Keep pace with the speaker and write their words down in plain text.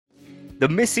The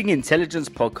Missing Intelligence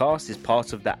podcast is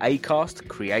part of the Acast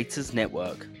Creators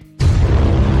Network.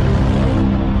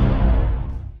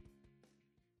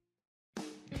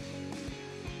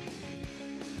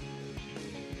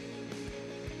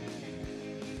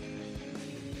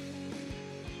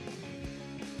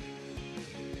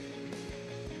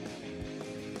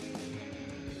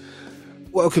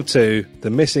 Welcome to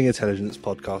the Missing Intelligence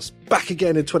podcast, back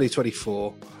again in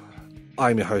 2024.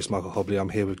 I'm your host, Michael Hobley. I'm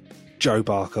here with Joe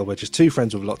Barker. We're just two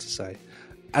friends with a lot to say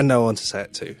and no one to say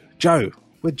it to. Joe,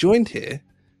 we're joined here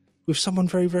with someone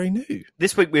very, very new.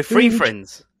 This week we're free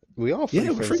friends. We are free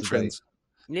friends. We're free friends.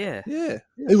 Yeah.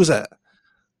 Who was that?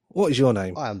 What is your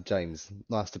name? I am James.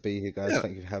 Nice to be here, guys.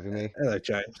 Thank you for having me. Hello,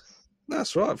 James.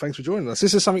 That's right. Thanks for joining us.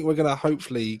 This is something we're going to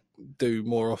hopefully do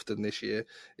more often this year,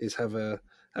 is have a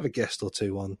guest or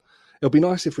two on. It'll be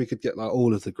nice if we could get like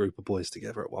all of the group of boys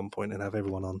together at one point and have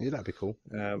everyone on. Yeah, that'd be cool.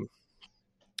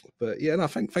 But yeah, no,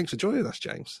 thanks for joining us,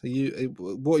 James.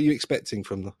 What are you expecting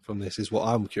from this? Is what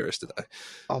I'm curious to know.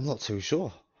 I'm not too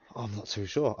sure. I'm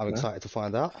excited to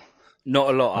find out. Not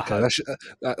a lot. Okay,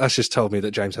 that's just told me that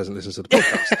James hasn't listened to the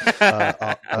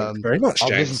podcast. Thank you very much,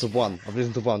 James. I've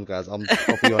listened to one, guys. I'll be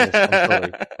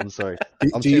honest. I'm sorry.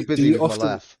 I'm too busy with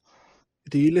my life.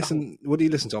 Do you listen? What do you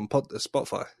listen to on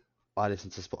Spotify? I listen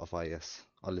to Spotify. Yes,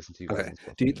 I listen to you guys. Okay. On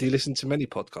Spotify. Do you listen to many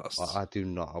podcasts? I do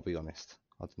not. I'll be honest.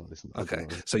 I do not listen. Okay,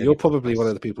 so you're probably one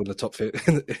of the people in the top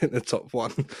in the top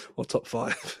 1 or top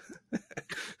 5.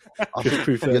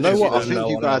 You know what? I think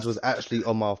you guys was actually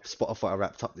on my Spotify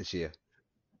Wrapped Up this year.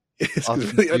 I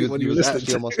think you was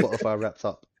actually on my Spotify Wrapped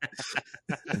Up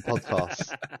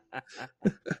podcast.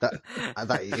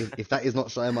 If that is not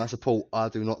showing my support, I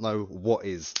do not know what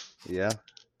is. Yeah.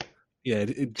 Yeah,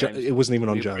 it wasn't even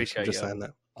on Joe. I'm just saying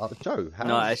that. Joe, how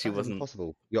no, it is actually that wasn't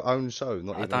possible. Your own show,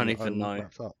 not even. I don't even know.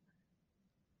 Wrapped Up.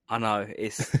 I know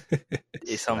it's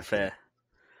unfair.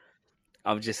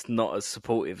 I'm just not as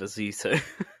supportive as you two.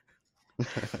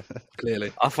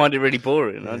 Clearly, I find it really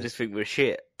boring. Yeah. I just think we're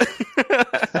shit.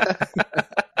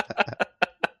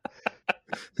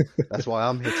 That's why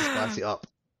I'm here to spice it up.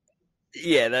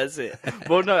 Yeah, that's it.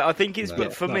 Well, no, I think it's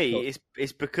for me.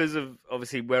 It's because of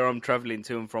obviously where I'm traveling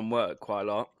to and from work quite a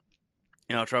lot.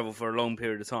 You know, I travel for a long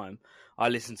period of time. I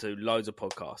listen to loads of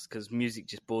podcasts because music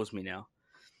just bores me now.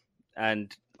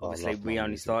 And obviously, we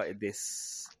only started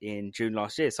this in June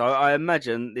last year, so I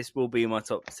imagine this will be my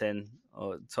top 10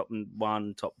 or top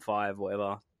 1, top 5,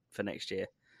 whatever for next year.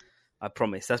 I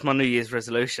promise. That's my New Year's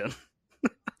resolution.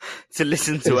 To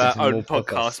listen to our own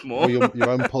podcast more. Your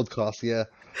own podcast, yeah.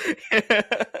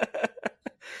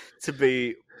 To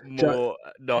be more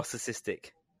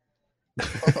narcissistic.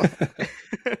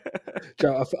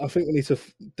 Joe, I think we need to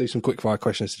do some quick fire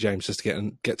questions to James just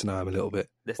to get to know him a little bit.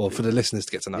 For the listeners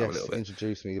to get to know him a little bit.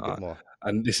 Introduce me a bit more.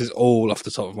 And this is all off the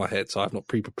top of my head, so I've not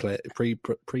pre-prepared.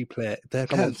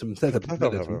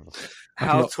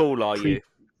 How tall are you?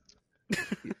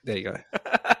 There you go.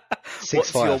 6'5".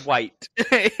 What's your weight?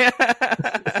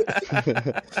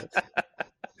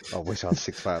 I wish I was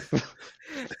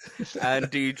 6'5". And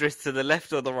do you dress to the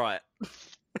left or the right?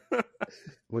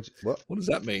 What does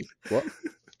that mean? What?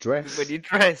 Dress? When you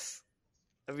dress.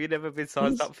 Have you never been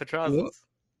sized up for trousers?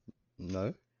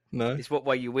 No. It's what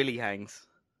way your willy hangs.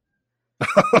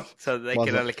 So that they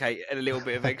can allocate a little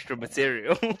bit of extra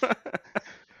material.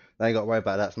 They ain't got to worry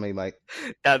about that for me, mate.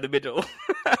 Down the middle.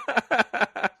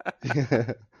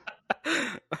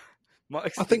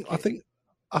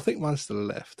 I think mine's to the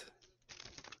left.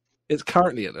 It's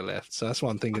currently at the left, so that's why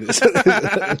I'm thinking it's.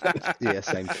 Yeah,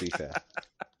 same to be fair.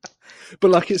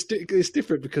 But like it's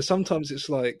different because sometimes it's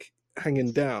like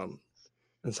hanging down,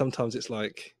 and sometimes it's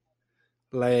like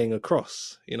laying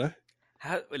across. You know,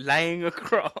 how laying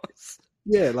across?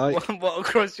 Yeah, like what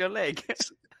across your leg?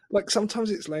 Like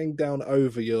sometimes it's laying down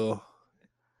over your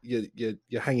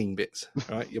hanging bits,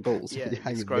 right? Your balls. Yeah, your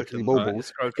hanging scrotum,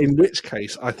 balls. In which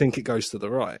case, I think it goes to the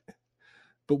right.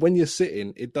 But when you're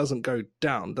sitting, it doesn't go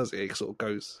down, does it? It sort of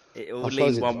goes. It will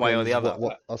lean one way or the other.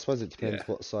 I suppose it depends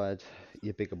what side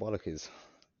your bigger bollock is.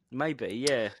 Maybe,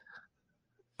 yeah.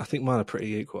 I think mine are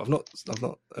pretty equal. I've not.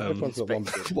 Everyone's got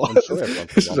one.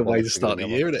 This is a way to start the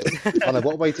year, isn't it? I know.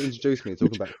 What way to introduce me?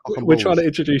 Talking about cock and We're balls. trying to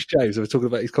introduce James. We're talking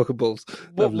about his cock and balls.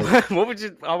 What would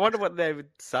you? I wonder what they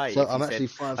would say. So I'm actually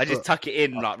 5 I just tuck it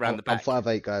in like round the back. I'm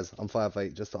 5'8", guys. I'm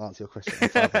 5'8", just to answer your question. I'm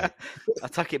 5'8". I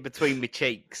tuck it between my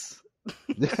cheeks.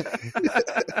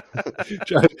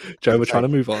 Joe, we're trying to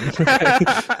move on.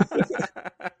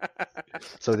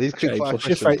 So these quick fire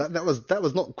questions. That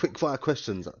was not quick fire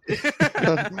questions.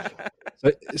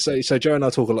 So Joe and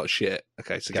I talk a lot of shit.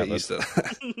 Okay, so get used to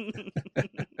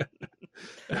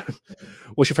that.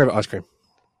 What's your favourite ice cream?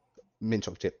 Mint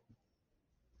chocolate chip.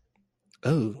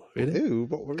 Oh, really? Ew,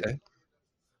 what? Okay.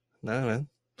 No, man.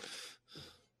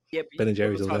 Yeah, Ben and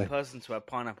Jerry's you're all the day. type of person to have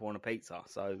pineapple on a pizza,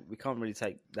 so we can't really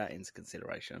take that into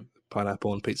consideration.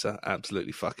 Pineapple on pizza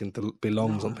absolutely fucking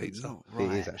belongs on pizza.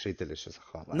 Right. It is actually delicious.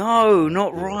 I can't lie. No,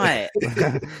 not right.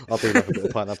 I'll do like a bit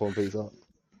of pineapple on pizza.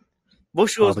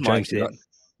 What's yours, but Mike? James,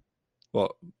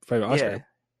 what favourite ice Yeah. cream?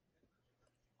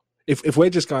 If we're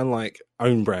just going like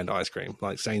own brand ice cream,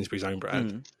 like Sainsbury's own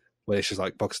brand, where it's just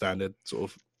like box standard sort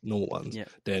of normal ones,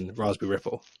 then Raspberry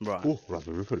Ripple. Right. Oh,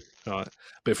 Raspberry Ripple. Right.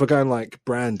 But if we're going like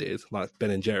branded, like Ben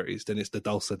and Jerry's, then it's the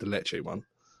Dulce de Leche one.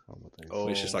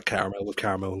 Which is just like caramel with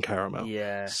caramel and caramel.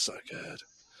 Yeah. So good.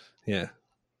 Yeah.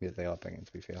 Yeah, they are banging,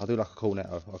 to be fair. I'll do like a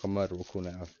cornetto, like a murderer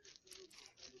cornetto.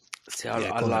 See, I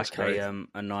like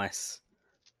a nice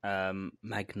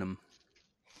Magnum,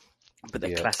 but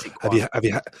the classic one.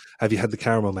 Have you had the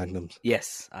caramel Magnums?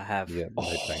 Yes, I have. Yeah,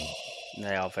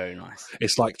 they are very nice.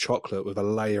 It's like chocolate with a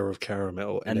layer of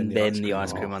caramel and then the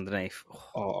ice cream underneath.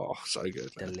 Oh, so good.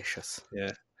 Man. Delicious.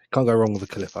 Yeah. Can't go wrong with a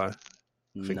Calippo.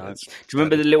 No. Do you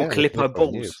remember the little Calippo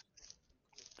balls?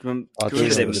 Do you remember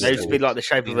them? They used to be like the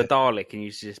shape of a Dalek, and you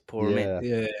used to just pour them in.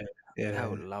 Yeah. They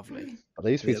were lovely. But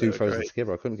they used to be too frozen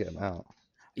together. I couldn't get them out.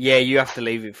 Yeah, you have to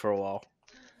leave it for a while.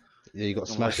 Yeah, you got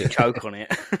to smash it. Choke on it.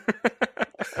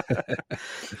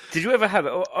 Did you ever have it?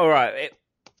 All right.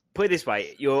 Put it this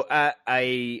way: you're at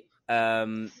a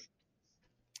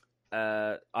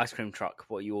ice cream truck.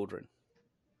 What are you ordering?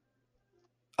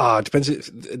 It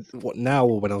depends. What now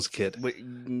or when I was a kid?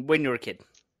 When you're a kid.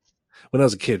 When I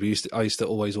was a kid, I used to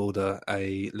always order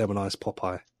a lemon ice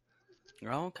Popeye.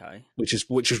 Oh, okay. Which is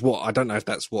what I don't know if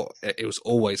that's what it was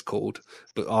always called,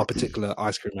 but our particular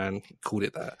ice cream man called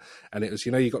it that. And it was,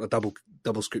 you got the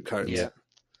double scoop cones. Yeah.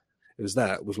 It was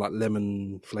that with like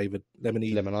lemon flavored lemon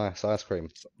ice cream.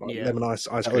 Lemon ice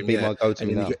cream. That would be my go-to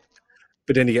now.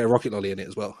 But then you get a rocket lolly in it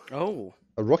as well. Oh,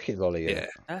 a rocket lolly. Yeah,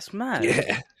 that's mad.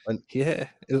 Yeah,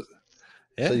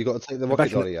 So you got to take the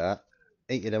rocket lolly out,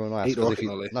 eat your lemon ice.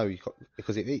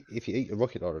 Because if you eat a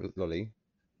rocket lolly,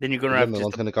 then you're going to have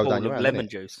just going to go down your hand, lemon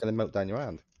juice. It's going to melt down your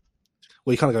hand.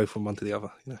 Well, you can't go from one to the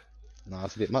other. No,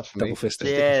 it's a bit much for me. Stick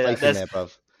a flake in there,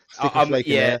 bruv. Stick a flake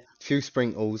in there, a few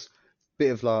sprinkles,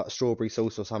 bit of like strawberry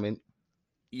sauce or something.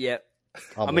 Yeah.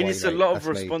 I mean, it's a lot of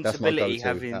responsibility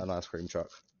having an ice cream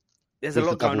truck. There's a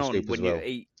lot going on when you're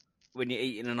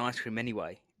eating an ice cream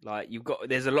anyway. Like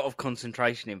there's a lot of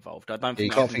concentration involved. I don't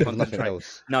think you can't think of nothing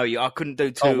else. No, I couldn't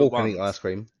do two. Can't walk and eat ice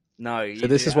cream. No. So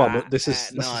this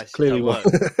is clearly what.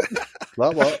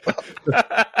 Like what?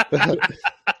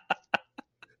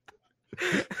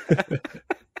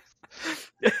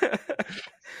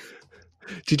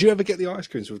 Did you ever get the ice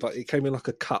creams with it came in like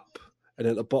a cup, and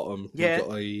at the bottom you got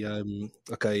what do you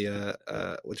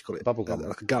call it? Bubble gum.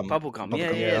 Like a gum. Bubble gum.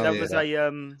 Yeah. That was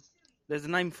a there's a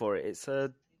name for it. It's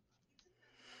a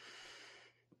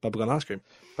bubblegum ice cream.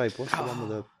 Babe, what's the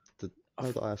one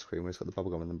with the ice cream where it's got the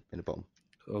bubblegum in the bottom?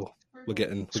 Oh, we're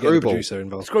getting the producer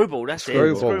involved. Screwball, that's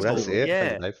it. That's it.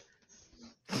 Yeah.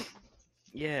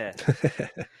 Yeah.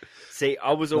 See,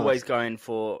 I was always going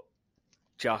for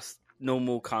just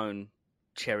normal cone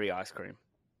cherry ice cream.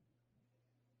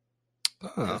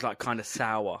 It was like kind of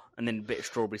sour, and then a bit of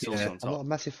strawberry sauce on top. I'm not a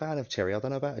massive fan of cherry. I don't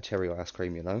know about a cherry ice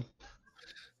cream,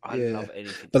 I love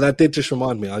anything. But that did just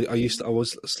remind me. I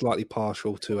was slightly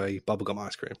partial to a bubblegum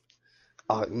ice cream.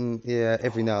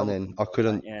 Every now and then I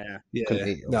couldn't. Couldn't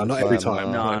eat it. No, not every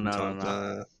time.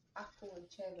 No.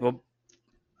 Well,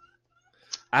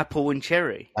 apple and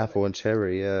cherry. Apple and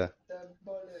cherry, yeah.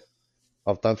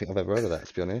 I don't think I've ever heard of that,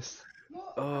 to be honest.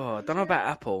 Oh, I don't know about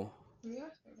apple.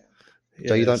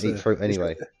 So you don't eat fruit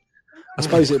anyway. I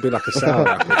suppose it'd be like a sour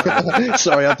apple.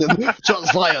 Sorry, I didn't.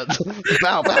 Shots fired.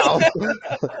 Bow, bow.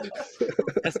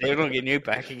 That's it. We're not getting you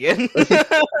back again.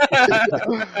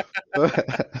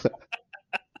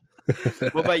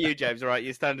 What about you, James? All right,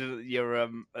 you're standing at your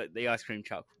the ice cream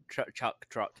truck. The chuck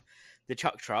truck. The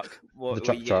chuck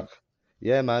truck.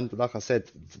 Yeah, man. Like I said,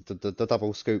 the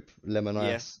double scoop lemon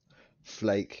ice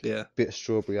flake. Yeah. Bit of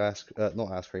strawberry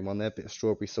not ice cream on there. Bit of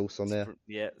strawberry sauce on there.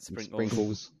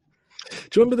 Sprinkles.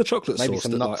 Do you remember the chocolate sauce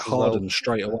that hardened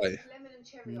straight away? Lemon and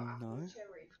cherry or apple and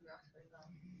cherry.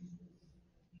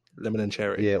 Lemon and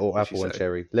cherry. Yeah, or apple and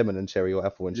cherry. Lemon and cherry or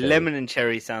apple and cherry. Lemon and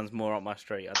cherry sounds more up my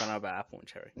street. I don't know about apple and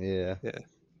cherry. Yeah.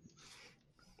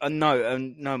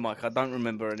 No, Mike. I don't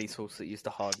remember any sauce that used to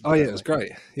harden. Oh yeah, it was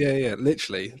great. Yeah.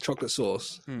 Literally, chocolate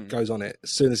sauce goes on it. As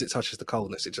soon as it touches the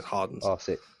coldness, it just hardens. Oh,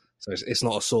 sick. So it's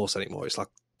not a sauce anymore. It's like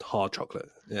hard chocolate.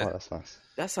 Yeah, that's nice.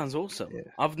 That sounds awesome. Yeah.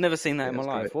 I've never seen that in my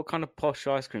life. Great. What kind of posh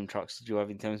ice cream trucks did you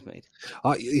have in Thamesmead?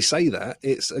 You say that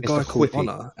it's a guy called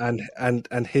Honor,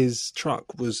 and his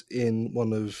truck was in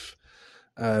one of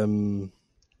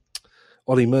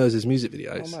Ollie Murs' music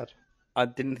videos. Oh, mad. I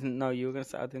didn't know you were going to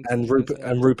say. And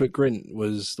Rupert Grint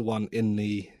was the one in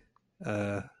the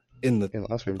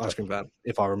ice cream van,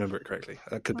 if I remember it correctly.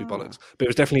 That could be bollocks, but it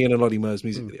was definitely in a Ollie Murs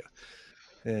music video.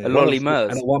 Yeah. A Lolly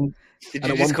Murs. Did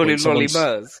you just call him Lolly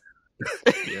Murs?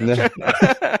 Yeah.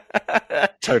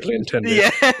 Totally intended. Yeah.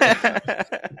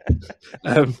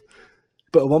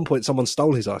 But at one point, someone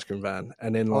stole his ice cream van,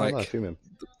 and then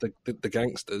the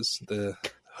gangsters, the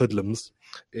hoodlums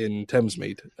in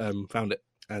Thamesmead, found it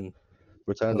and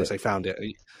returned it. They found it.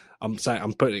 I'm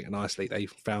putting it nicely. They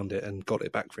found it and got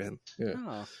it back for him. Yeah.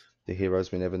 Oh. The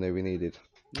heroes we never knew we needed.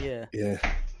 Yeah. Yeah.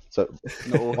 So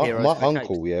my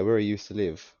uncle, where he used to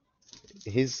live,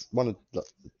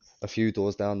 a few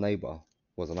doors down neighbour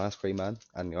was an ice cream man,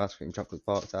 and the ice cream truck was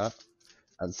parked out.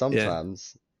 And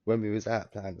sometimes when we was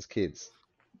out playing as kids,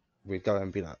 we'd go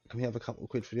and be like, "Can we have a couple of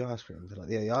quid for the ice cream?" They're like,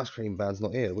 "Yeah, the ice cream van's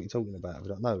not here. What are you talking about?" We're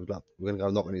like, "No, we're gonna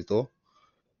go knock on his door."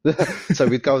 So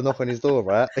we'd go and knock on his door,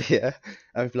 right? Yeah,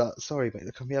 and we'd be like, "Sorry,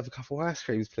 mate, can we have a couple of ice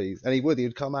creams, please?" And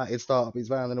he'd come out, he'd start up his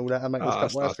van and all that, and make us a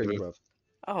couple of ice creams, bruv.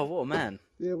 Oh, what a man!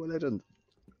 Yeah, what a legend.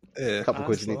 Yeah, couple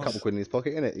quid in his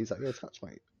pocket, innit? He's like, "Yeah, touch,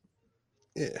 mate."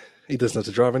 Yeah, he doesn't have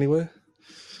to drive anywhere.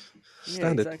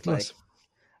 Standard. Yeah, exactly. Nice.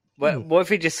 Well, what if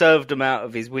he just served them out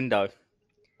of his window?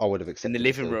 I would have accepted in the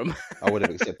living room. I would have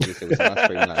accepted if it was an ice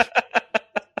cream man.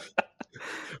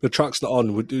 The truck's not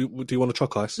on. Do you want a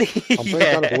truck ice? I'm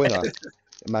very proud of a winner.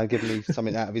 A man giving me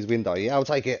something out of his window. Yeah, I'll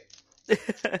take it.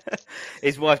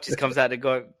 His wife just comes out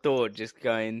the door, just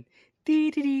going.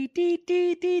 Dee, dee, dee,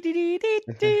 dee, dee, dee, dee,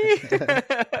 dee.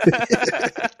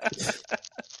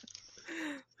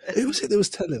 Who was it that was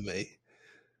telling me?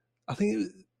 I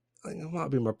think it might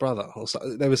have been my brother. Or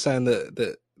something. They were saying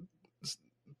that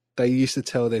they used to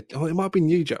tell their. Oh, it might have been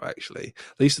you, Joe. Actually,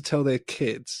 they used to tell their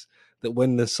kids that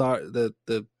when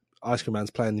the ice cream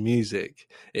man's playing the music,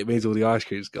 it means all the ice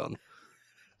cream's gone.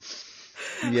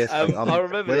 Yes, I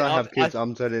remember. When I have kids,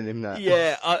 I'm telling him that.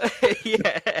 Yeah, I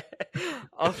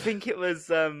think it was.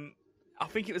 I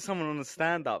think it was someone on the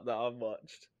stand-up that I've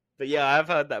watched. But yeah, I've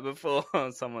heard that before.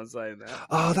 Someone saying that.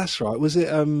 Oh, that's right. Was it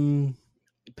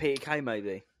Peter Kay?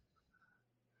 Maybe.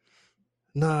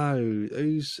 No,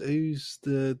 who's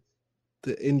the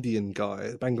Indian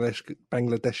guy,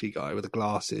 Bangladeshi guy with the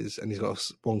glasses, and he's got a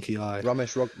wonky eye.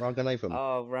 Ramesh Ranganathan.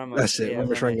 Oh, Ramesh. That's it,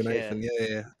 Ramesh Ranganathan.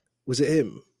 Yeah. Was it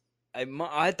him?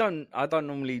 I don't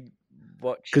normally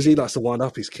watch because he likes to wind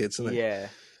up his kids, doesn't he? Yeah.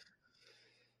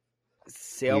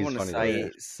 See, I want to say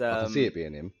it's. I can see it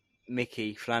being him.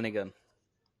 Mickey Flanagan.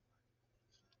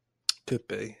 Could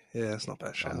be. Yeah, that's not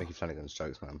bad. Oh, Mickey Flanagan's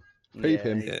jokes, man. Peep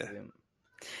him. Yeah.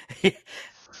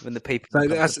 When the people. So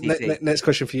next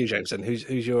question for you, James. Then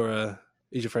who's your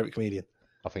favourite comedian?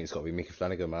 I think it's got to be Mickey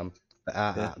Flanagan, man. The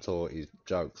actor is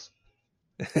jokes.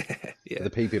 Yeah. The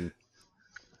peep him.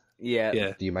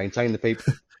 Yeah. Do you maintain the peep?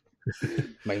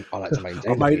 I like to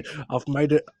maintain.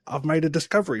 I've made a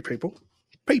discovery, people.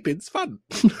 Peeping's fun.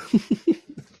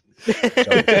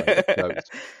 Jokes.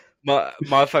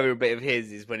 My favourite bit of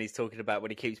his is when he's talking about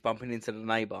when he keeps bumping into the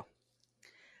neighbour.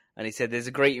 And he said, there's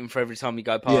a greeting for every time you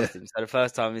go past him. So the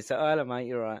first time he said, "Oh, hello, mate,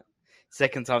 you're right."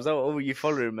 Second time, "Oh, you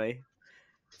following me?"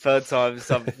 Third time,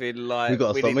 something like, "We've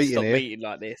got to stop meeting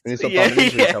like this. We need to stop bumping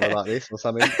into each other like this or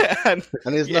something." and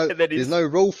there's no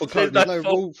rule for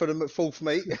rule for the fourth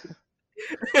meet.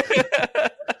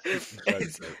 His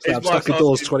wife's the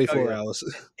doors 24 hours.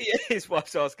 Yeah, his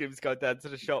wife's asking him to go down to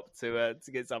the shop to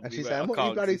get something. And she's saying, "What are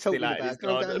you bloody talking about?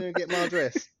 Go down there and get my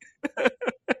address."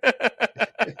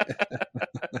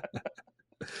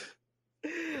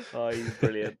 Oh, he's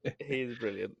brilliant. He's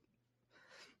brilliant.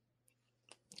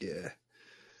 Yeah.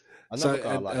 Another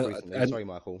guy I like recently. Sorry,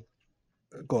 Michael.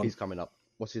 Go on. He's coming up.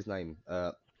 What's his name?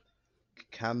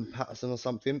 Cam Patterson or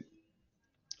something.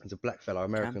 He's a black fellow,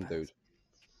 American dude.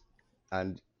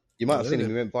 And you might have seen him.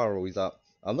 He went viral. He's like,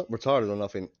 "I'm not retarded or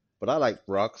nothing, but I like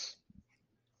rocks."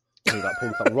 And he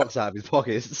pulled a couple of rocks out of his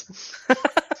pockets.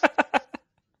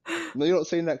 No, you've not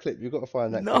seen that clip. You've got to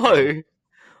find that clip.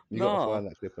 You've got to find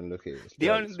that clip and look at it. The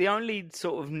only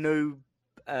sort of new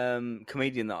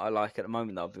comedian that I like at the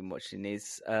moment that I've been watching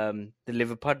is the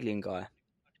Liverpudlian guy.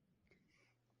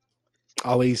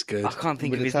 Oh, he's good. I can't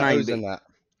think With of his the name. tattoos and that.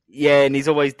 Yeah, and he's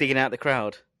always digging out the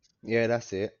crowd. Yeah,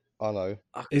 that's it. I know.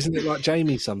 Isn't it like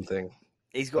Jamie something?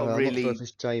 He's got a I'm really. not sure if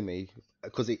it's Jamie,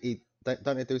 because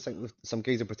don't they do something with some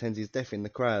geezer pretends he's deaf in the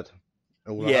crowd?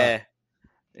 All like that.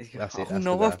 That's it. Oh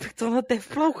no, I've picked on a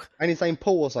deaf bloke. And his name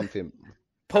Paul or something.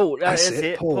 Paul, that's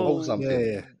it. Paul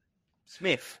something.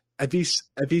 Smith. Have you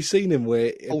seen him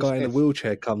where a guy in a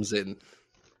wheelchair comes in?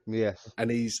 Yeah. And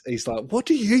he's like, "What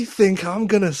do you think I'm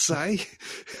gonna say?"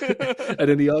 And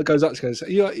then he goes up to him and says,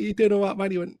 "You doing all right,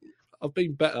 man?" He went, "I've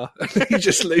been better." And he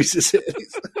just loses it.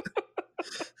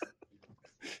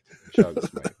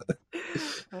 Jokes, mate.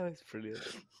 Oh, that's brilliant.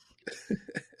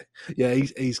 Yeah,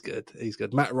 he's good. He's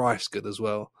good. Matt Rife's good as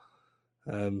well.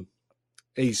 I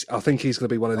think he's going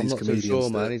to be one of these comedians. I'm not too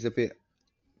sure, man.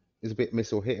 He's a bit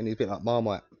miss or hit, and he's a bit like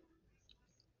Marmite.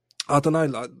 I don't know.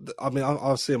 Like, I mean,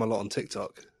 I see him a lot on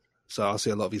TikTok, so I see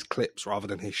a lot of his clips rather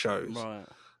than his shows. Right.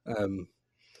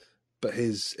 But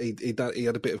he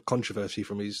had a bit of controversy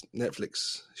from his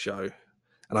Netflix show,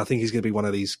 and I think he's going to be one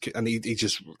of these. And he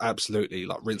just absolutely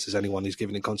like rinses anyone who's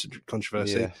giving him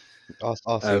controversy. Yeah, I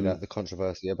see that the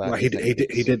controversy about. Like he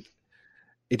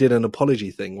did an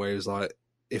apology thing where he was like,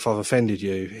 "If I've offended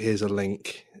you, here's a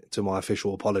link to my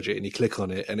official apology," and you click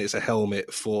on it, and it's a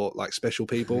helmet for like special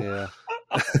people. Yeah.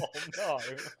 Oh no!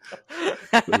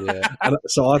 Yeah, and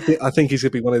so I think he's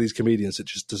going to be one of these comedians that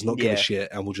just does not give a shit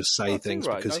and will just say things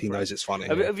because he knows it's funny.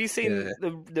 Have you seen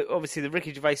obviously the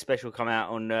Ricky Gervais special come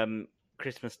out on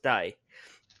Christmas Day,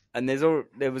 and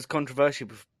there was controversy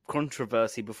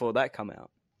before that come out,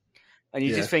 and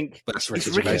you just think it's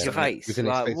Ricky Gervais.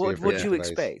 Like, what do you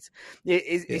expect?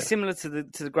 It's similar to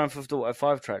the Grand Theft Auto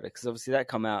 5 trailer, because obviously that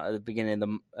come out at the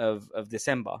beginning of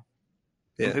December.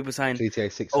 Yeah, and people saying GTA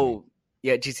 6.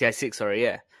 Yeah, GTA 6, sorry,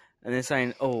 yeah. And they're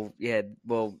saying, "Oh, yeah,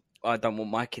 well, I don't want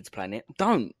my kids playing it."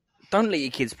 Don't let your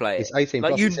kids play it. It's 18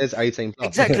 plus. It says 18 plus.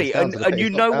 Exactly, and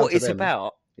you know what it's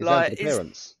about. It's like, it's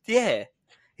parents. Yeah,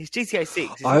 it's GTA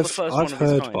 6. It's I've the first one heard,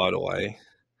 of its kind. by the way,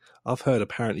 I've heard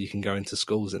apparently you can go into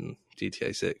schools in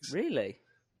GTA 6. Really?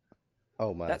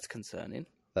 Oh man, that's concerning.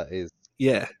 That is.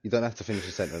 Yeah, you don't have to finish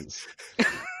a sentence.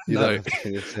 No,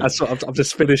 that's what I'm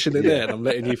just finishing it there, and I'm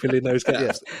letting you fill in those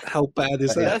gaps. Yeah. How bad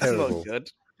is that? That's not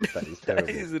good. That is terrible.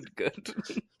 That isn't good.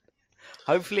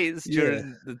 Hopefully, it's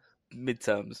during the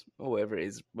midterms or whatever it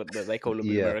is, what they call them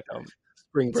in America.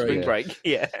 Spring break.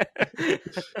 Yeah.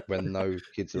 When no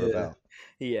kids are about.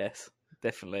 Yes,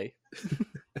 definitely.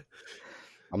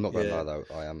 I'm not going to lie though.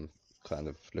 I am kind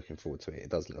of looking forward to it. It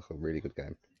does look a really good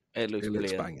game. It looks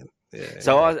banging. Yeah,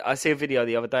 so I see a video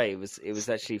the other day. It was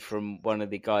actually from one of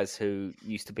the guys who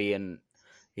used to be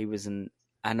he was an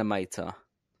animator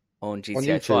on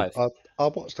GTA 5. I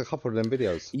watched a couple of them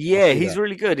videos. Yeah, he's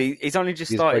really good. He's only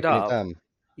just started up.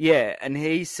 Yeah, and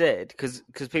he said, because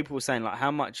people were saying like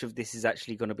how much of this is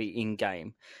actually going to be in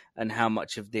game, and how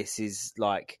much of this is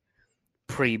like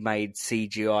pre-made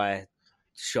CGI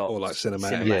shots or like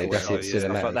cinematic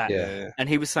stuff like that. Yeah. And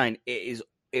he was saying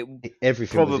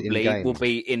everything probably will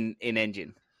be in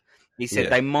engine. He said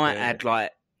they might add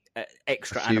like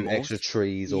extra animals, extra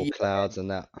trees or clouds and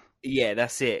that. Yeah,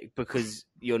 that's it, because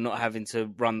you're not having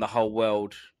to run the whole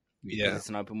world. Yeah, it's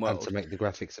an open world, and to make the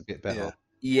graphics a bit better.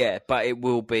 Yeah, but it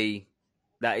will be.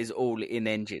 That is all in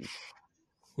engine,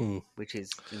 which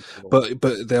is incredible.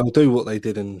 But they'll do what they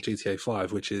did in GTA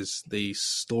 5, which is the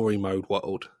story mode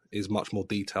world is much more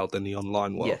detailed than the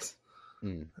online world. Yes.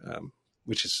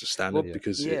 Which is standard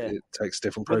because it takes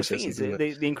different processes.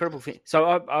 The incredible thing. So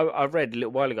I read a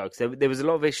little while ago, because there was a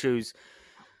lot of issues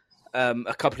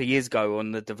a couple of years ago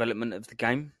on the development of the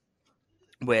game,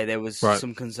 where there was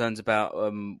some concerns about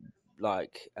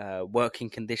working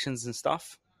conditions and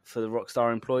stuff for the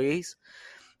Rockstar employees.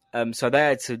 So they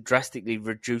had to drastically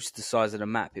reduce the size of the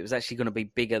map. It was actually going to be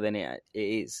bigger than it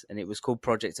is, and it was called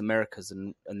Project Americas.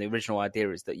 And the original idea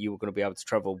is that you were going to be able to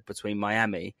travel between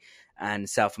Miami and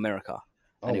South America,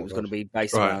 and it was going to be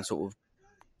based around sort of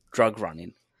drug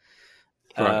running.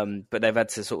 But they've had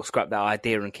to sort of scrap that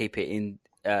idea and keep it in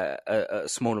a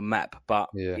smaller map. But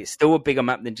it's still a bigger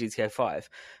map than GTA 5.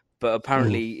 But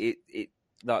apparently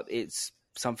it's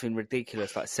something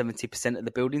ridiculous, like 70% of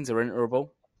the buildings are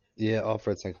enterable. Yeah, I've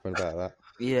read something about that.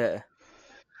 Yeah.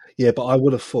 Yeah, but I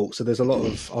would have thought, so there's a lot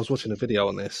of, I was watching a video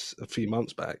on this a few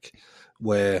months back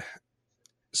where,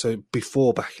 so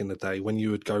before back in the day, when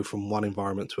you would go from one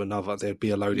environment to another, there'd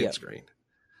be a loading screen.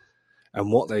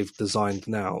 And what they've designed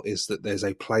now is that there's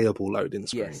a playable loading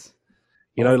screen. Yes.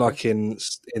 You know, like in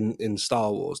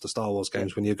Star Wars, the Star Wars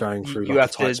games, when you're going through you like have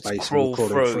a tight to space crawl and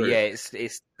you're through. Yeah,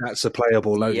 that's a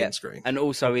playable loading screen. And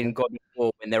also in God of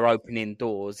War, when they're opening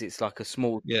doors, it's like a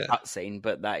small cutscene,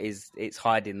 but it's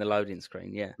hiding the loading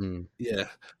screen. Yeah, yeah.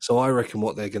 So I reckon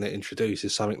what they're going to introduce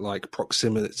is something like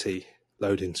proximity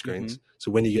loading screens. Mm-hmm.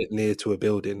 So when you get near to a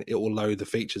building, it will load the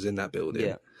features in that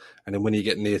building, and then when you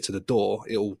get near to the door,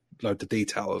 it will load the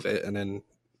detail of it, and then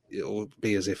it'll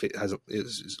be as if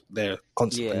it's there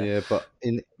constantly. Yeah, but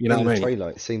in the trailer,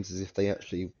 it seems as if they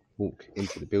actually walk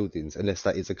into the buildings, unless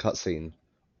that is a cutscene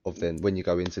of then when you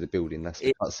go into the building, that's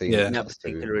the cutscene. Yeah. In that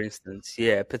particular instance,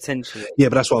 yeah, potentially. Yeah,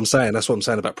 but that's what I'm saying. That's what I'm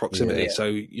saying about proximity. So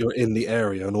you're in the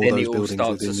area, and all Then those it all buildings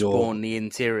starts within to your spawn the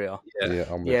interior. Yeah,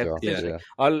 I'm with you. potentially. Yeah.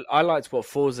 I liked what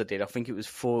Forza did. I think it was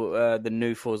for the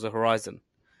new Forza Horizon,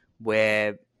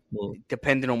 where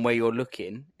depending on where you're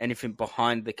looking, anything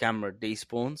behind the camera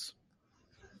despawns.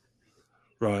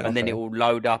 right, and then it will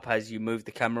load up as you move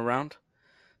the camera around.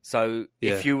 So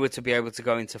if you were to be able to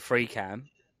go into free cam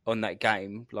on that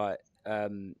game, like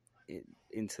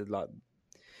into like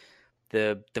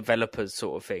the developers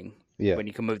sort of thing, when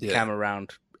you can move the camera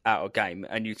around out of game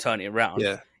and you turn it around,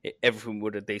 everything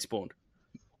would have despawned.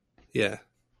 Yeah.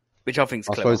 Which I think is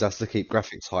clever. I suppose that's to keep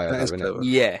graphics higher, though, isn't it?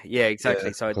 Yeah, exactly.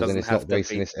 Yeah. So it Because then doesn't it's have not to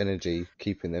wasting be... its energy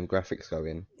keeping them graphics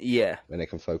going. Yeah. And they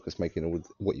can focus making all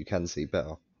what you can see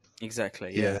better.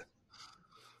 Exactly,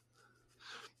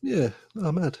 Yeah.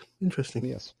 Oh, mad. Interesting.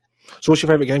 Yes. So what's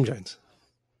your favourite game, James?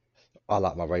 I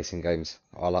like my racing games.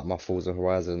 I like my Forza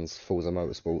Horizons, Forza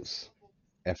Motorsports,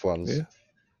 F1s. Yeah.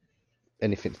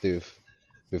 Anything to do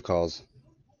with cars.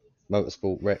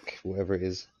 Motorsport, Rec, whatever it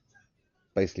is.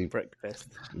 Basically,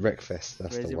 Wreckfest.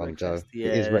 That's the one, Joe. Yeah.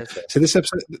 It is Wreckfest. So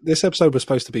this episode was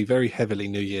supposed to be very heavily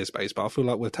New Year's based, but I feel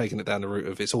like we're taking it down the route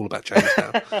of it's all about James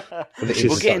now.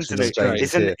 We'll get into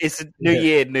it. It's a new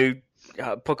year, new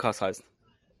podcast host.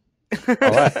 All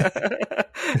right.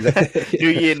 New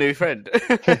year, new friend. Does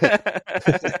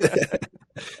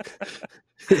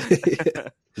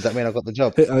that mean I got the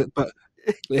job? But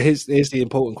here's the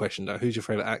important question, though. Who's your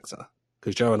favourite actor?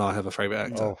 Because Joe and I have a favourite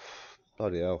actor. Oh,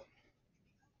 bloody hell.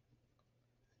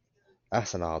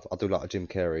 That's an hard. I do like a Jim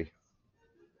Carrey.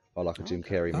 I like a Jim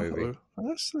Carrey movie.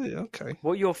 Okay.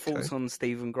 What are your thoughts on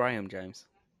Stephen Graham, James?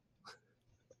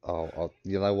 Oh,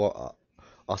 you know what?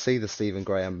 I see the Stephen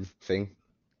Graham thing,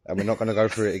 and we're not going to go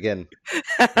through it again.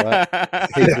 Right?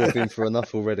 People have been through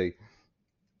enough already.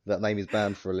 That name is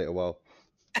banned for a little while.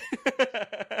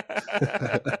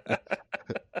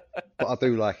 But I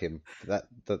do like him.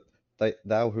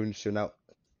 Thou who shall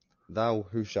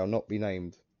not be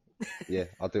named. Yeah,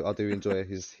 I do enjoy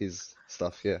his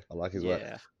stuff. Yeah, I like his work.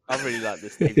 Yeah, I really like the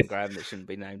Stephen Graham that shouldn't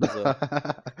be named as well.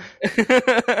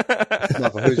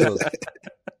 Michael, who's yours?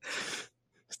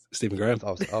 Stephen Graham.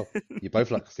 Oh, you both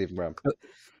like Stephen Graham.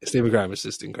 Stephen Graham is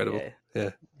just incredible.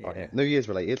 Yeah. Right. New Year's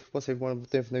related. What's everyone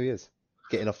doing for New Year's?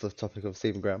 Getting off the topic of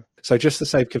Stephen Graham. So just to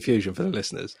save confusion for the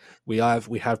listeners, we have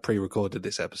pre-recorded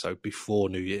this episode before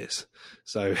New Year's.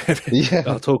 So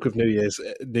our talk of New Year's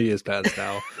plans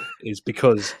now is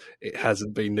because it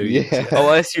hasn't been New Year's. Yeah. Oh,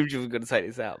 I assumed you were going to take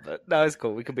this out, but no, it's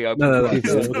cool. We can be open. No. It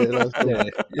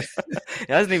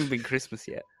hasn't even been Christmas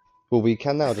yet. Well, we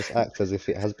can now just act as if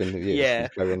it has been New Year's.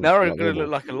 Yeah. Now I'm going to look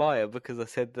like a liar because I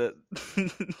said that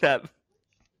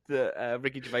that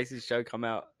Ricky Gervais's show come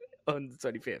out on the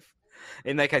 25th.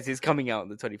 In that case, it's coming out on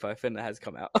the 25th, and it has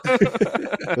come out.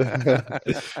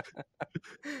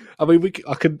 I mean,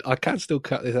 I can still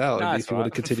cut this out if you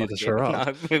want to continue the charade.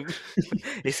 No,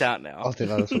 it's out now. I didn't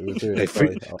know that's what we were doing.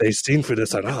 They've seen through the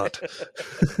charade.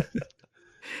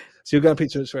 So you're going to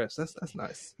Pizza Express. That's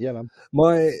nice. Yeah, man.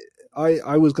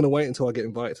 I was going to wait until I get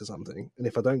invited to something, and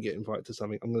if I don't get invited to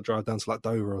something, I'm going to drive down to like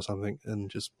Dover or something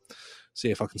and just see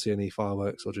if I can see any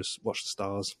fireworks or just watch the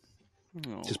stars,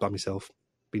 just by myself.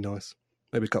 Be nice.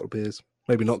 Maybe a couple of beers.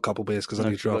 Maybe not a couple of beers because I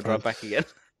need to drive back again.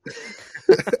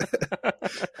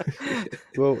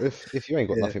 Well, if you ain't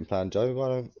got nothing planned, Joe, why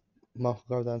don't Mark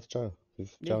go down to Joe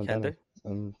with Joe and Danny?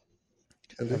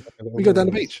 We go down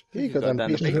the beach. Yeah, you go down the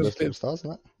beach and look at the stars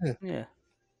and that. Yeah.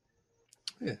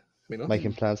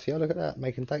 Making plans for you. Look at that.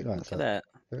 Making date nights. Look at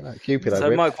that. Cupid.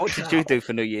 So, Mike, what did you do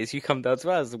for New Year's? You come down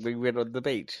to us and we went on the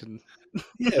beach. And...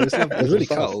 Yeah, it was really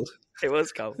cold. It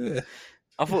was cold. Yeah.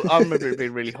 I remember it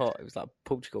being really hot. It was like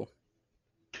Portugal.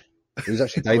 It was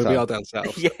actually daytime. We are down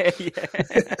south. Yeah. Do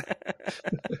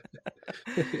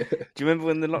you remember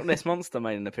when the Loch Ness Monster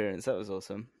made an appearance? That was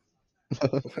awesome.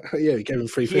 Yeah, we gave him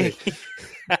free food.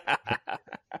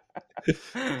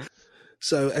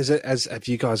 So, have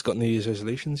you guys got New Year's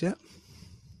resolutions yet?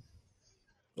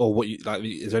 Or what you like?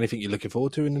 Is there anything you're looking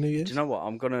forward to in the New Year's? Do you know what?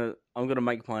 I'm gonna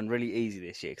make mine really easy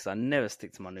this year because I never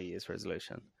stick to my New Year's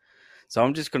resolution. So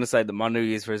I'm just gonna say that my New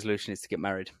Year's resolution is to get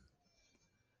married.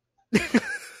 It's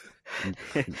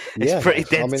pretty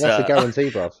dead. I mean, that's a guarantee,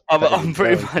 bro. I'm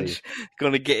pretty much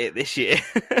gonna get it this year.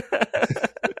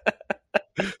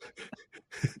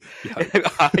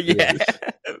 Yeah.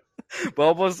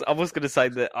 Well, I was going to say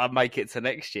that I make it to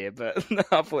next year, but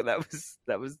I thought that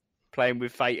was playing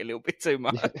with fate a little bit too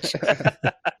much.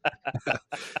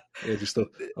 Yeah, just a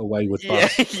wayward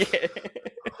bus. Yeah.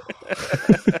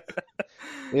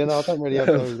 I don't really have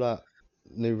no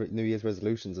New Year's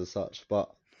resolutions as such, but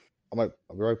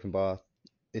we're open by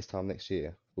this time next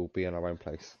year. We'll be in our own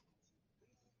place.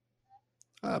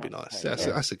 That'd be nice. Yeah,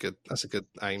 that's a good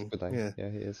aim. Good aim. Yeah,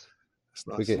 it is. That's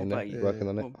nice. We're getting there, working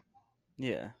on it.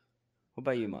 Yeah. What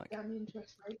about you, Mike?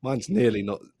 Mine's nearly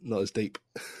not as deep.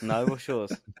 No, what's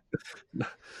yours?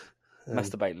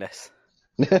 Masturbate less.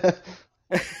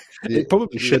 It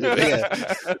probably should be.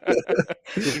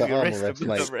 Just the arm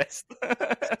rest,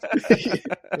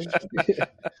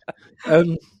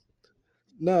 mate.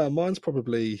 No, mine's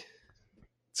probably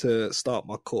to start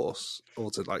my course, or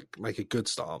to like make a good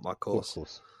start on my course. Of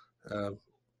course.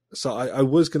 So I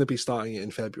was going to be starting it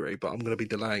in February, but I'm going to be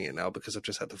delaying it now because I've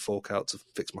just had to fork out to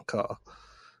fix my car.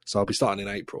 So I'll be starting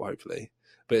in April, hopefully.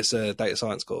 But it's a data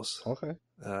science course. Okay.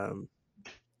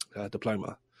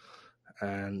 Diploma.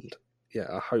 And yeah,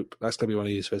 I hope that's going to be my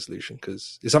New Year's resolution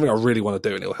because it's something I really want to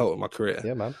do and it'll help with my career.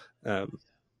 Yeah, man.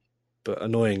 But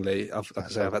annoyingly, I've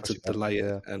had to delay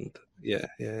it. And yeah.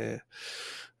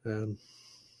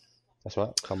 That's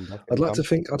right. Come back. I'd like to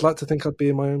think I'd be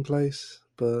in my own place,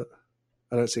 but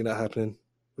I don't see that happening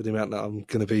with the amount that I'm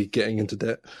going to be getting into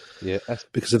debt. Yeah,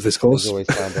 because of this course. There's always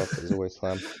time, bro. There's always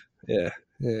time. Yeah.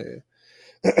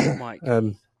 Mike,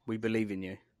 we believe in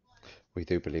you. We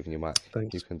do believe in you, Mike.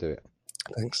 Thanks. You can do it.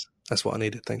 Thanks. That's what I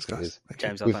needed. Thanks, guys.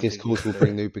 James, with this course, we'll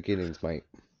bring new beginnings, mate.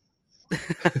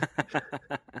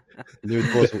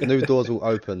 New doors will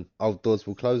open. Old doors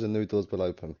will close, and new doors will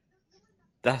open.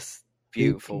 That's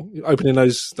beautiful. You're opening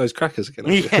those crackers again.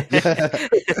 Yeah.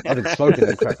 I've been smoking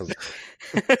them crackers.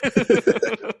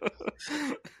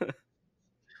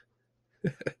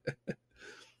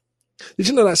 Did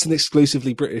you know that's an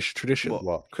exclusively British tradition?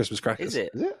 What? Christmas crackers. Is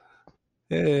it? Is it?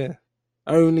 Yeah.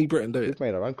 Only Britain do it. We've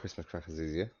made our own Christmas crackers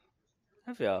this year.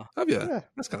 Have you? Have you? Yeah.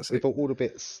 That's kind of We sick. bought all the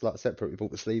bits like separate. We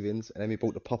bought the sleeve-ins, and then we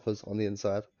bought the poppers on the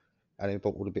inside, and then we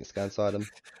bought all the bits inside them.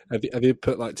 Have you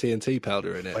put like TNT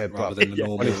powder in it Yeah, rather than the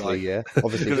normal? Honestly, yeah.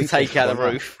 Obviously, You're going to take out the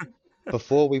roof.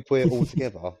 Before we put it all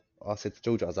together, I said to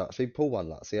Georgia, I was like, "Should we pull one?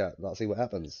 Like, see what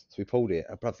happens." So we pulled it,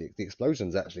 and the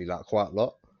explosion's actually like quite a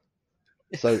lot.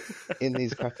 So in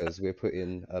these crackers, we're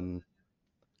putting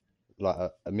like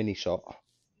a mini shot,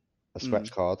 a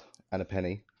scratch card, and a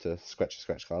penny to scratch a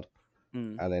scratch card,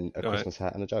 and then a Christmas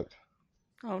hat and a joke.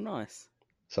 Oh, nice.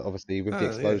 So obviously with the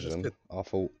explosion, I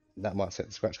thought that might set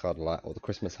the scratch card alight or the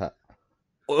Christmas hat.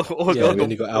 Or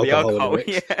when you got alcohol in the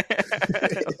mix.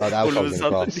 Like All of alcohol a in the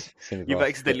sudden, glass, you've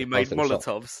accidentally made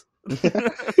Molotovs.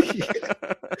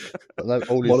 But no,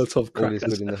 all Molotov is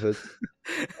good in the hood.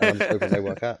 And I'm hoping they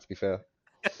work out, to be fair.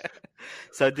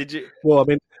 So did you? Well,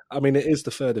 I mean, it is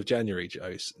the 3rd of January,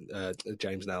 James.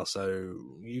 Now, so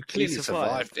you clearly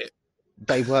survived it.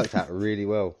 They worked out really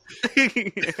well.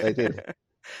 They did.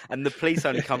 And the police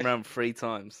only come around 3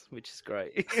 times, which is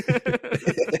great.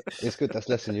 It's good. That's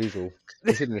less than usual.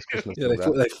 Considering it's Christmas. Yeah,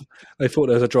 they thought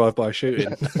there was a drive-by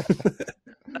shooting.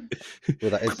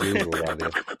 Well, that is the usual around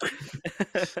here.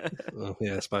 Well,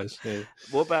 yeah, I suppose. Yeah.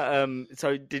 What about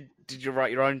so did you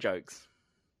write your own jokes?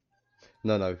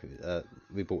 No.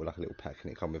 We bought like a little pack,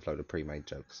 and it came with a load of pre-made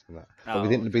jokes and that. Oh, But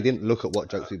we didn't look at what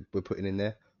jokes we were putting in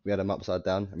there. We had them upside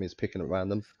down. I mean, it's picking at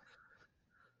random.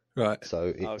 Right.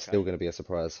 So it's still going to be a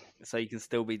surprise. So you can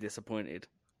still be disappointed.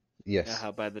 Yes. At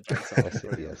how bad the jokes are.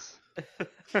 Yes.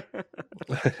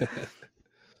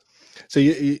 So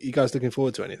you guys looking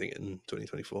forward to anything in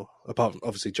 2024? Apart from,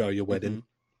 obviously, Joe, your wedding.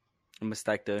 I'm a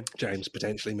stag do. James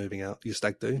potentially moving out. Your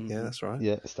stag do. Yeah, that's right.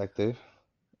 Yeah, stag do.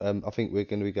 I think we're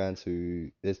going to be going to.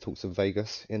 There's talks of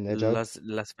Vegas in there, Joe. Las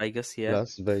Vegas, yeah.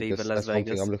 Las Vegas. Viva Las That's Vegas. one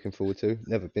thing I'm looking forward to.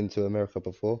 Never been to America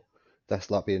before.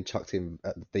 That's like being chucked in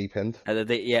at the deep end.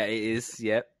 Yeah, it is.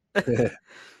 Yep. Yeah.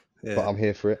 But I'm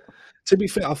here for it. To be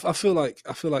fair, I feel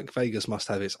like Vegas must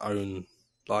have its own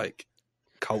like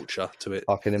culture to it.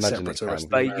 I can imagine separate it to the can. rest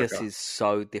of Vegas America. is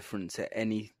so different to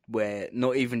anywhere,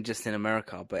 not even just in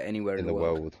America, but anywhere in In the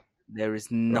world. There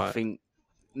is nothing.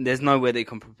 There's nowhere they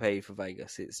can prepare you for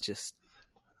Vegas. It's just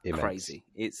Immense. crazy.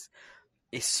 It's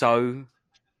so.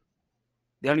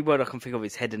 The only word I can think of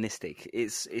is hedonistic.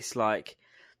 It's like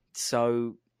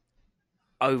so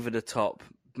over the top,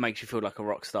 makes you feel like a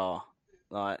rock star.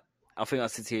 Like I think I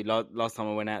said to you last time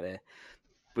I went out there,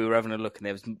 we were having a look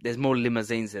and there's more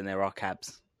limousines than there are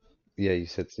cabs. Yeah, you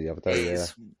said the other day.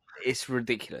 It's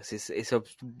ridiculous. It's a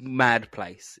mad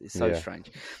place. It's so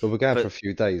strange. But we're going for a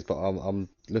few days. But I'm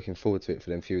looking forward to it for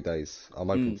them few days. I'm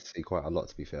hoping to see quite a lot.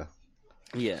 To be fair.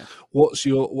 Yeah. What's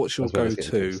your As well as getting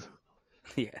go-to tips.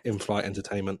 in-flight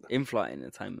entertainment? In-flight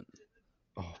entertainment.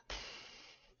 Oh,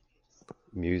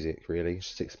 music really.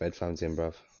 6 headphones in,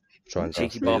 bruv. Try and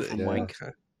Cheeky dance. bathroom wank.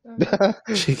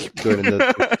 Cheeky. Joining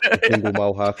the single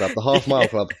mile half club, the half mile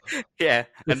club. Yeah,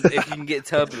 and if you can get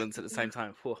turbulence at the same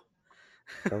time. Whew.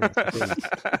 Go watch some films.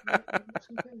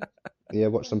 Yeah,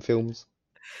 watch some films.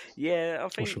 Yeah, I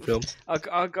Watch think some films.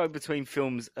 I go between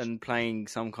films and playing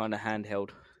some kind of handheld.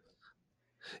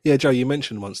 Yeah, Joe, you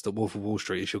mentioned once that Wolf of Wall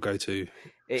Street is your go-to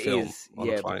It film is, on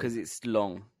a yeah, plane. because it's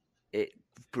long. It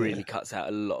really cuts out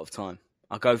a lot of time.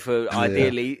 I go for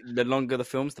ideally the longer the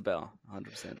films, the better.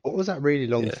 100%. What was that really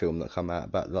long film that came out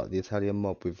about like the Italian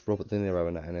mob with Robert De Niro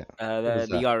and that in it?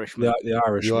 The Irishman. The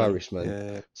Irishman. The Irishman.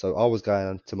 Yeah. So I was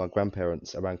going to my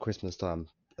grandparents around Christmas time.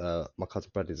 My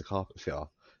cousin Bradley's a carpet fitter.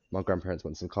 My grandparents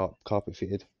want some carpet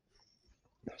fitted.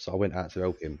 So I went out to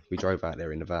help him. We drove out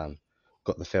there in the van,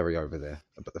 got the ferry over there.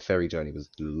 But the ferry journey was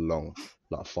long,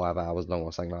 like 5 hours long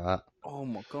or something like that. Oh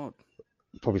my God.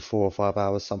 Probably 4 or 5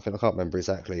 hours, something. I can't remember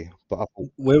exactly. But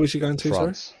Where was you going to,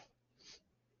 France,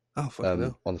 sorry? Oh, fucking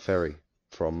hell. on the ferry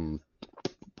from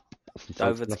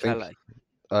Dover to Calais.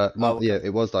 Okay. Yeah,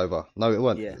 it was Dover. No, it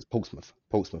wasn't. Yeah. It was Portsmouth.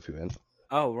 Portsmouth we went.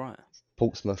 Oh, right.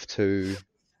 Portsmouth to...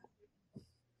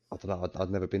 I don't know, I'd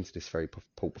never been to this ferry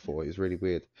port before. It was really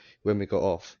weird. When we got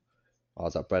off, I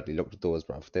was like, Bradley, lock the doors,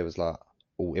 bruv. There was like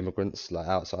all immigrants like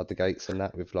outside the gates and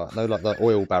that with like, like the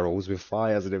oil barrels with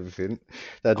fires and everything.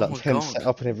 They had like tents set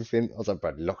up and everything. I was like,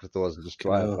 Bradley, lock the doors and just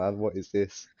drive, man. What is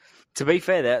this? To be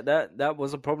fair, that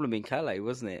was a problem in Calais,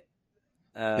 wasn't it?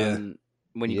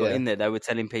 When you got in there, they were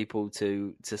telling people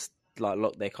to like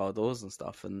lock their car doors and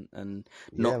stuff, and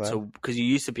not to, because you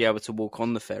used to be able to walk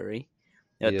on the ferry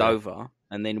at Dover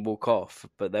and then walk off,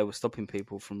 but they were stopping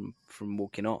people from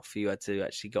walking off. You had to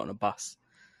actually get on a bus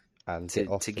and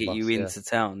to get you into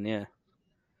town. Yeah,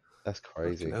 that's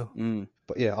crazy.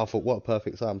 But yeah, I thought what a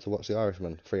perfect time to watch The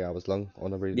Irishman. 3 hours long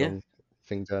on a really long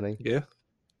thing journey. Yeah.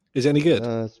 Is it any good?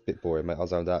 It's a bit boring, mate. I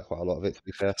zoned out quite a lot of it, to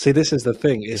be fair. See, this is the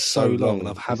thing. It's so long, and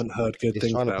I haven't heard good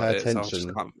things about it. It's trying to pay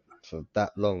attention for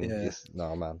that long. Yeah.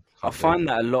 No, man. I find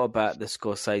that a lot about the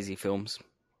Scorsese films.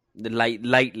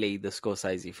 Lately, the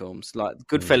Scorsese films, like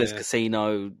Goodfellas,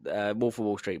 Casino, Wolf of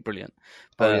Wall Street, brilliant.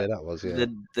 But that was,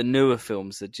 the newer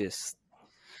films are just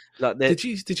like... Did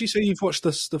you say you've watched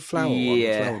the Flower one?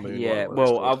 The Flower Moon one,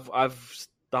 well, I've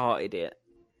started it.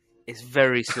 It's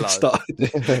very slow.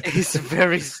 It's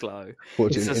very slow.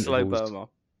 It's a slow burner.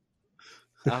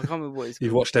 I can't remember what it's called.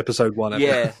 You've watched episode 1,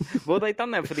 yeah. Well, they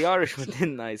done that for The Irishman,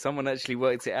 didn't they? Someone actually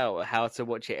worked it out, how to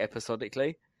watch it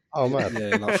episodically. Oh, man.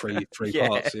 Yeah, like three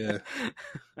parts, yeah.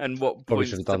 And what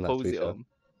Probably points to pause it on.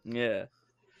 Yeah.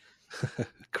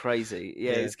 Crazy.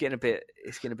 Yeah, it's getting a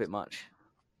bit much.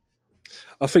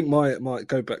 I think my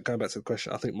going back to the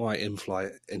question, I think my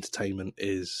in-flight entertainment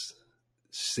is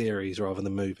series rather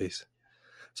than movies.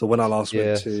 So when I last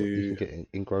went to, you can get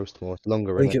engrossed more. It's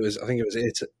longer. I think it was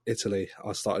Italy.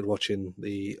 I started watching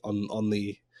on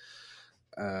the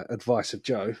advice of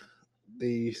Joe,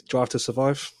 the Drive to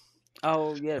Survive.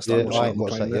 Oh yeah, I haven't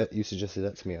watched that yet. You suggested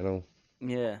that to me, I know.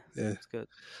 Yeah, it's good.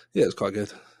 Yeah, it's quite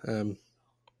good.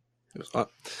 I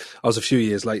was a few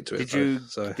years late to it.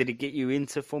 Did it get you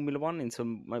into Formula One? A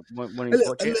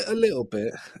little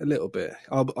bit.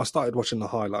 I started watching the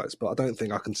highlights, but I don't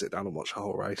think I can sit down and watch the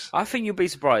whole race. I think you'll be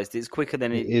surprised. It's quicker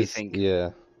than you think.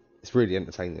 Yeah, it's really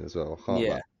entertaining as well.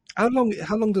 How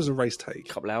long does a race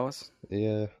take? A couple hours.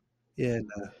 Yeah. No.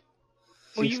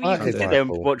 Well, you can sit there and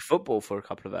watch football for a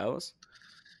couple of hours.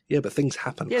 Yeah, but things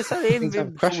happen. Yeah, so in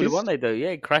Formula One they do.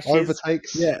 Yeah, crashes,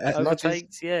 overtakes. Yeah,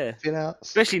 overtakes. Yeah, spin-outs.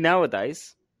 Especially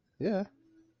nowadays. Yeah,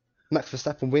 Max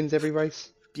Verstappen wins every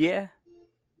race. Yeah.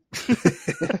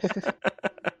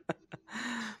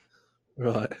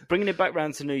 Right. Bringing it back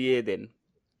round to New Year, then.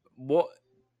 What,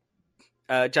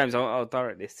 James? I'll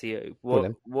direct this to you.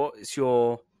 What's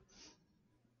your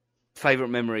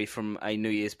favourite memory from a New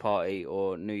Year's party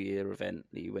or New Year event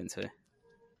that you went to?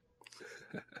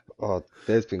 Oh,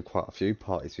 there's been quite a few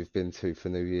parties we've been to for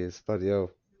New Year's. Bloody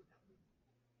hell.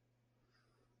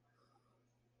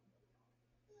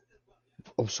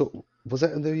 I'm sure, was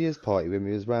that a New Year's party when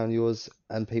we was round yours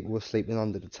and people were sleeping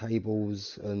under the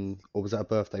tables, or was that a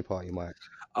birthday party, Mike?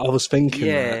 I was thinking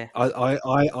that.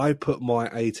 I put my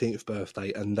 18th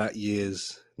birthday and that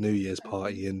year's New Year's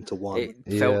party into one. It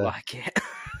felt like it.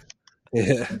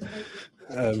 Yeah.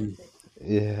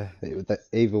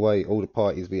 Either way, all the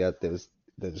parties we had,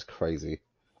 they're just crazy.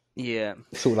 Yeah.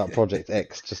 It's all like Project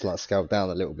X, just like scaled down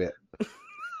a little bit.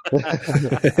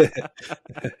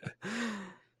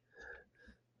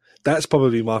 That's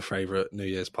probably my favourite New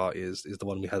Year's party is the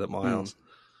one we had at my house.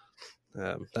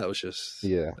 That was just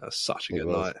such a good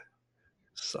night.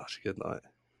 Such a good night.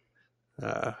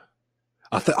 That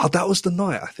was the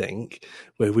night, I think,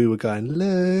 where we were going,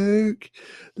 Luke's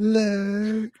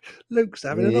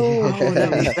having an Oh,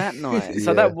 that was that night.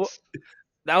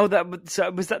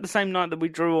 So was that the same night that we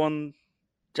drew on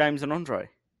James and Andre?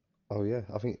 Oh yeah,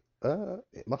 I think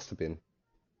it must have been.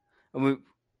 And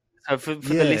so for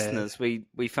the listeners,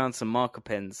 we found some marker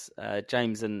pens.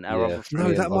 James and our other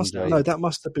friend. That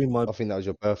must have been my. I think that was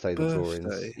your birthday. The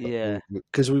drawings. Yeah,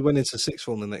 because we went into sixth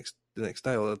form the next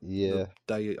day or the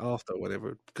day after, or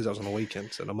whatever. Because that was on a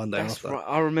weekend, so on a Monday after. Right.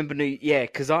 I remember.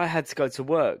 Because I had to go to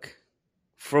work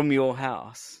from your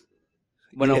house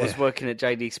when I was working at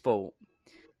JD Sport,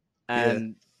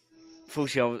 and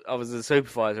fortunately I was a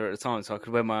supervisor at the time, so I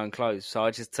could wear my own clothes. So I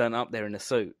just turned up there in a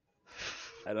suit.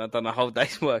 And I've done a whole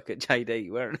day's work at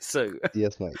JD wearing a suit.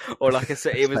 Yes, mate. Or like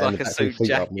it was like a suit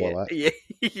jacket. Like.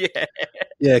 Yeah,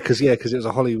 because it was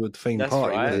a Hollywood themed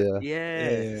party. Right.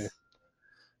 Yeah.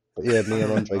 But yeah, me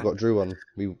and Andre got drew on.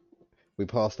 We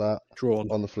passed that drawn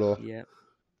on the floor. Yeah.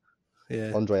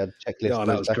 Andre had a checklist. Yeah,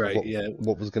 that was great.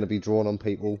 What was going to be drawn on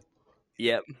people.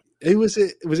 Yep. Who was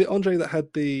it? Was it Andre that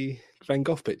had the Van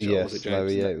Gogh picture? Yes, was it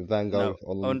James? Van Gogh.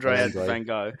 No, Andre had the Van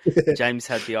Gogh. James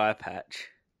had the eye patch.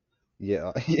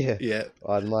 Yeah. I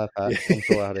had an eye patch. I'm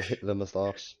sure I had a Hitler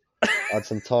moustache. I had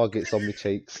some targets on my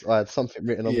cheeks. I had something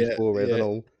written on my forehead and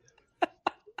all.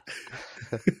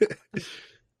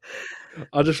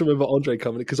 I just remember Andre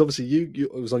coming because obviously you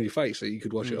it was on your face, so you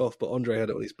could wash it off. But Andre had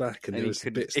it on his back, and there was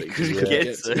the bits that he couldn't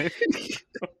get to.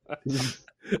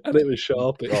 And it was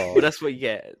Sharpie. Oh. Well, that's what you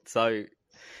get. So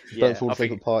don't fall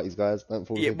asleep at parties, guys. Don't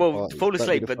fall asleep. Well, fall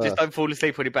asleep, but just don't fall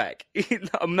asleep on your back.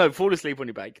 No, fall asleep on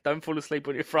your back. Don't fall asleep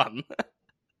on your front.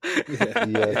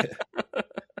 Yeah.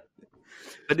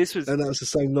 But this was, and that was the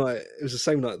same night. It was the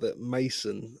same night that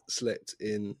Mason slept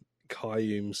in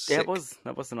Qayyum's. Yeah, that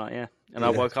was the night. Yeah, and I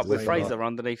woke up with Fraser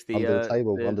underneath the under the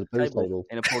table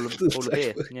in a pool of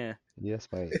beer. Yeah. Yes,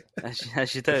 mate.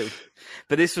 As you do.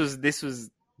 But this was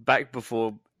back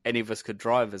before any of us could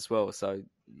drive as well. So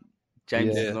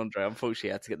James and Andre,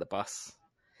 unfortunately, had to get the bus.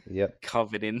 Yep.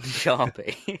 Covered in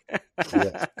Sharpie.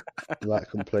 Like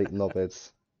complete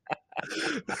knobheads.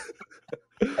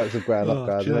 That's a grand up,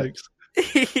 guys.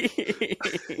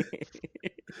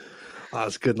 That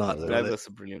was a good night. That was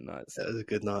some brilliant nights. That was a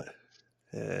good night.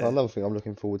 Yeah. Well, another thing I'm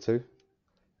looking forward to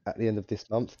at the end of this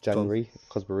month, January,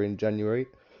 because we're in January.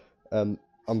 I'm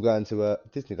going to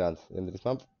Disneyland at the end of this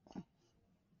month.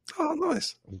 Oh,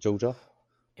 nice. Georgia.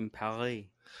 In Paris.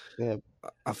 Yeah.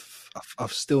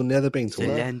 I've still never been to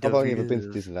one. I've only ever been to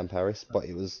Disneyland Paris, but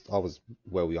I was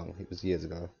well young. It was years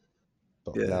ago.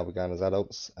 But now we're going as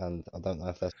adults, and I don't know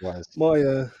if that's wise.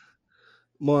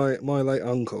 My late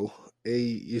uncle, he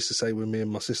used to say when me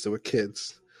and my sister were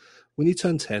kids, when you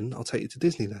turn 10, I'll take you to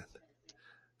Disneyland.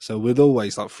 So we'd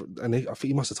always I think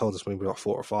he must have told us when we were like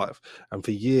 4 or 5, and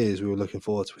for years we were looking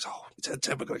forward to it. We turned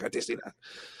 10, we're going to go to Disneyland.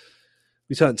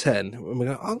 We turned 10, and we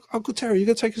go, Uncle Terry, you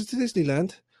going to take us to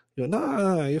Disneyland? You go,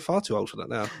 no, you're far too old for that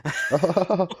now.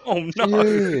 Oh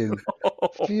no!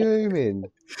 Fuming.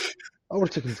 I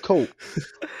would have took him to court.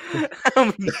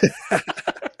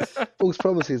 False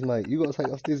promises, mate. You got to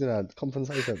take us to Disneyland.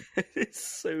 Compensation.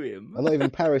 Sue him. And not even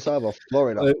Paris either.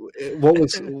 Florida. What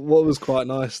was quite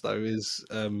nice though is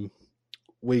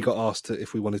we got asked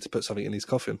if we wanted to put something in his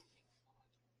coffin,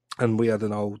 and we had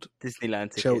an old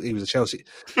Disneyland ticket. He was a Chelsea.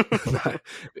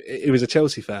 He was a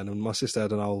Chelsea fan, and my sister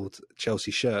had an old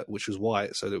Chelsea shirt which was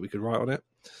white, so that we could write on it.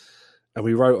 And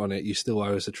we wrote on it, "You still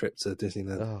owe us a trip to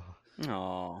Disneyland."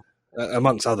 Oh.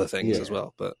 Amongst other things as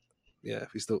well, but yeah,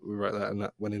 we wrote that, and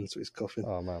that went into his coffin.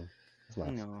 Oh man, that's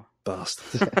nice. No.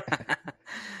 Bastard.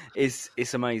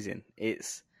 It's amazing.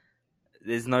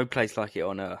 There's no place like it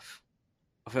on earth.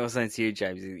 I think I was saying to you,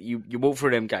 James, you walk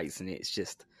through them gates and it's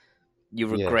just you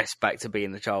regress back to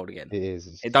being a child again. It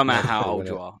is. It doesn't matter how old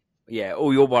you are. Yeah,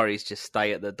 all your worries just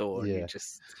stay at the door. And you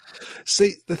just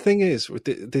see. The thing is with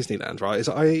Disneyland, right? Is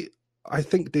I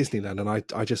think Disneyland, and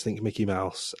I just think Mickey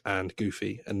Mouse and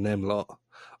Goofy and them lot.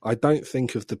 I don't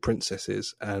think of the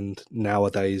princesses and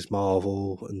nowadays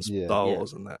Marvel and Star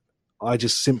Wars and that. I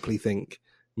just simply think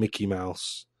Mickey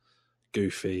Mouse,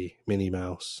 Goofy, Minnie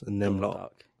Mouse, and them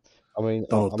lot. I mean,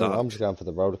 I'm just going for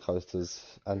the roller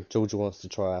coasters, and Georgia wants to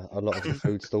try a lot of the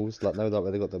food stalls, like where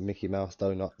they got the Mickey Mouse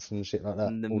donuts and shit like that.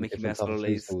 And the Mickey Mouse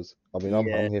lollies. I mean, I'm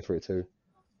here for it too.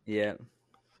 Yeah.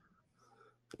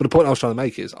 But the point I was trying to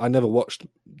make is I never watched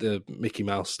the Mickey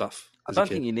Mouse stuff. I don't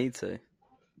think you need to.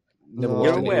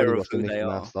 You're aware of the who Mickey they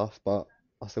Mouse are. stuff, but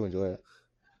I still enjoy it.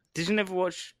 Did you never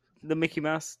watch the Mickey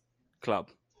Mouse Club?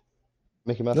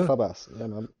 Mickey Mouse Clubhouse, yeah,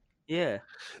 man. Yeah.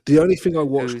 The only thing I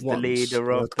watched Who's once. The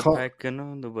leader of the pack and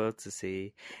on the world to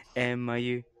see.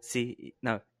 M-I-U-C...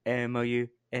 No,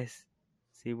 M-O-U-S-C-Y...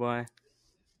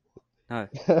 No,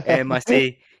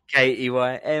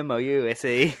 M-I-C-K-E-Y...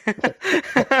 M-O-U-S-E...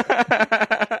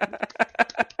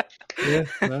 Yeah,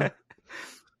 no.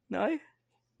 No?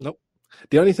 Nope.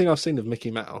 The only thing I've seen of Mickey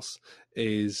Mouse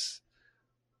is,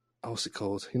 what's it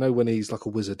called? You know when he's like a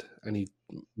wizard and he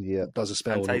does a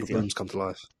spell and all the Fantasia. brooms come to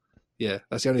life. Yeah,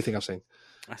 that's the only thing I've seen.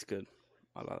 That's good.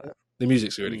 I like that. The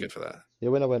music's really good for that. Yeah,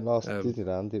 when I went last to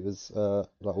Disneyland, it was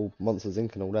like all Monsters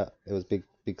Inc. and all that. It was big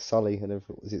Sully and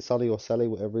everything. Is it Sully or Sally,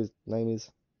 whatever his name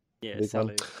is? Yeah, Big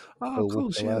Sally. one. Oh, of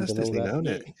course, yeah, that's and all Disney that. now, isn't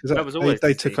it? Yeah. 'Cause That was always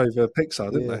they Disney. took over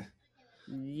Pixar, didn't Yeah. they?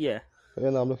 Yeah. But yeah,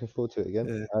 no, I'm looking forward to it again.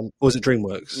 Yeah. And Or was it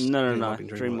DreamWorks? No. It might have been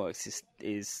DreamWorks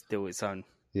is still its own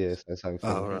yeah, it's the same thing.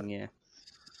 Oh, right. thing. Yeah.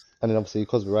 And then obviously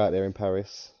because we're out there in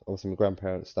Paris, obviously my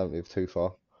grandparents don't live too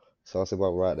far. So I said,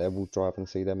 while we're out there, we'll drive and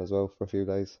see them as well for a few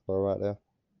days while we're out there.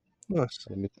 Nice.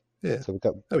 And Yeah, so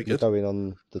that'd be we're good. going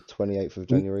on the 28th of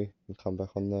January and come back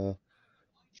on the...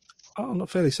 Oh, not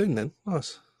fairly soon then.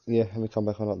 Nice. Yeah, and we come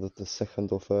back on like the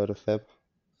 2nd or 3rd of Feb.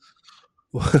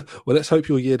 Well, let's hope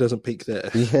your year doesn't peak there.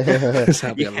 Yeah.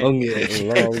 That'll be a long year.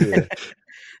 Long year.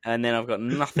 And then I've got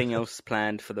nothing else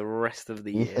planned for the rest of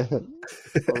the year,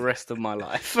 for the rest of my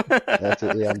life. That's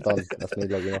it, yeah, I'm done. That's me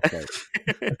logging off, mate.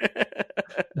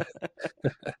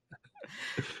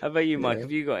 How about you, Mike? Yeah.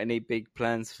 Have you got any big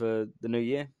plans for the new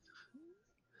year?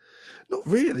 Not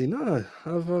really, no.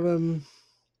 I'm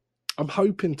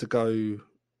hoping to go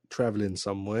travelling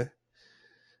somewhere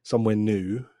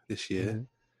new this year.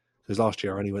 Because last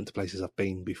year I only went to places I've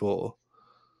been before.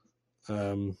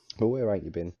 Well, where ain't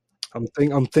you been?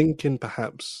 I'm thinking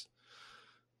perhaps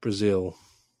Brazil.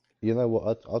 You know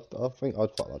what? I think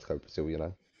I'd quite like to go to Brazil, you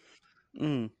know.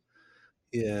 Mm.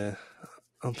 Yeah,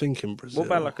 I'm thinking Brazil. What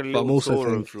about like a But I'm little also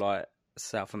tour of like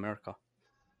South America?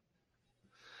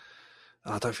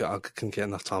 I don't think I can get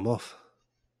enough time off.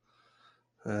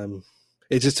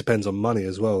 It just depends on money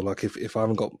as well. Like if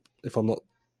I'm not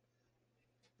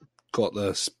got the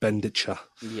expenditure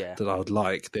Yeah. that I would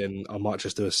like, then I might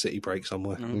just do a city break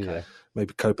somewhere. Okay. Yeah.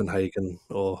 Maybe Copenhagen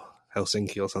or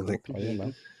Helsinki or something. Oh, yeah,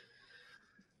 man.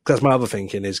 That's my other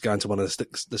thinking, is going to one of the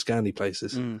Scandi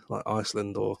places, Mm. like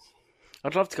Iceland or...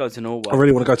 I'd love to go to Norway. I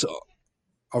really want to go to...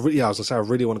 I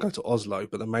really want to go to Oslo,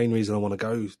 but the main reason I want to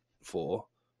go for...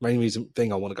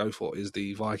 thing I want to go for is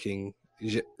the Viking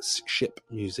Ship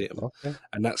Museum. Okay.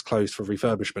 And that's closed for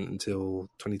refurbishment until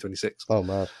 2026. Oh,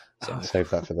 mad. So, Save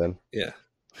that for them. yeah.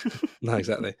 No,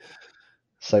 exactly.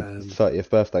 Save 30th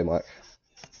birthday, Mike.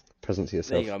 Present to There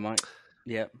yourself. you go, Mike.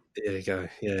 Yeah. There you go,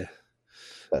 yeah.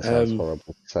 That sounds horrible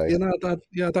to say, You know, I don't...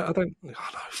 Oh,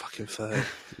 no, fucking 30.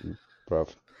 bruv.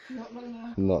 Not long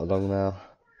now. Not long now.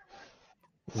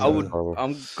 Horrible.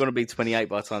 I'm going to be 28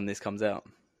 by the time this comes out.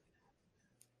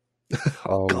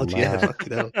 Oh, God, yeah, man.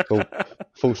 fucking hell. Cool.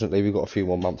 Fortunately, we've got a few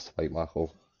more months to wait,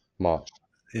 Michael. March.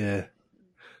 Yeah.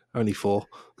 Only 4.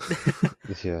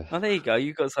 Yeah. Oh, there you go.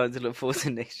 You've got something to look forward to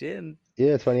next year. And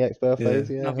Yeah, 28th birthdays.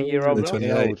 Yeah. Another year older.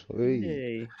 28. Wee.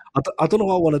 yay. I don't know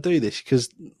what I want to do this, because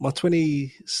my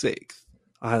 26th,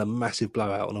 I had a massive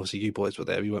blowout, and obviously you boys were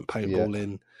there. We went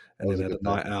paintballing, and was then a had a good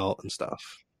night out and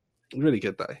stuff. Really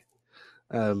good day.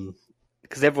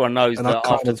 Because everyone knows And I that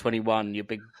kind after of- 21, your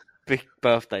big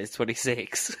birthday is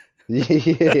 26.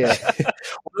 Yeah.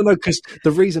 Well, no, because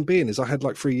the reason being is I had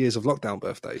like 3 years of lockdown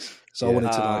birthdays, so I Yeah.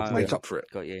 wanted to like make Yeah. up for it.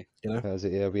 Got you. You know, How's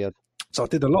it? Yeah, we had. so I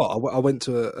did a lot. I went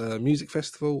to a music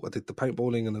festival. I did the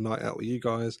paintballing and the night out with you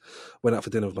guys. Went out for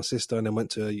dinner with my sister, and then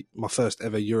went to my first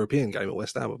ever European game at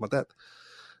West Ham with my dad.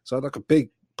 So I had like a big,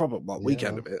 proper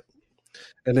weekend of it.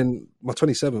 And then my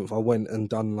 27th, I went and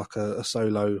done like a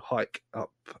solo hike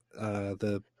up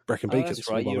the Brecon Oh, Beacons that's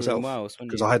right. by You were in myself. Wales,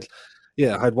 weren't Because you?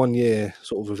 I had 1 year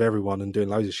sort of with everyone and doing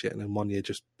loads of shit, and then 1 year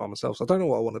just by myself. So I don't know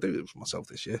what I want to do with myself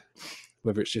this year.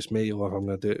 Whether it's just me or if I'm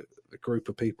going to do it with a group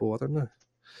of people, I don't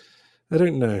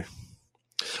know.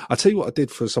 I tell you what I did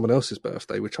for someone else's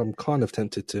birthday, which I'm kind of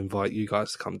tempted to invite you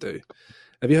guys to come do.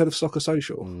 Have you heard of Soccer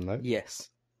Social? No. Yes.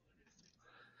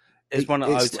 It's one at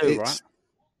O2, right?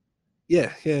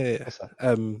 Yeah. What's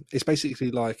that? It's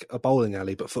basically like a bowling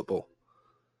alley, but football.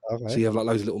 Okay. So you have like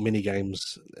loads of little mini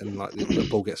games, and like the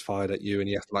ball gets fired at you, and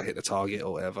you have to like hit the target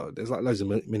or whatever. There's like loads of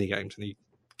mini games, and you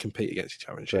compete against each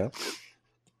other and shit. Yeah.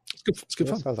 It's good. It's good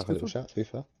Yeah, fun. sounds like It's a good little fun. shout, to be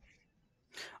fair.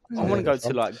 I want to go that's to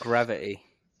fun. like Gravity,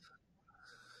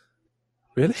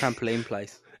 Really? trampoline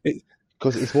place.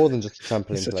 Because it's more than just a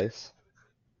trampoline Such- place.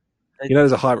 You know,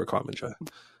 there's a height requirement, Joe.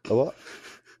 A what?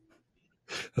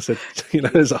 I said,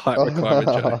 there's a height requirement,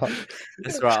 Joe.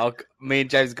 That's right. Me and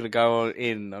James are going to go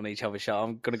in on each other's shoulder.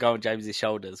 I'm going to go on James's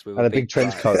shoulders with And a big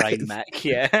trench like, coat. rain Mac.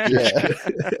 Yeah. Yeah.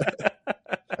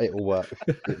 It will work.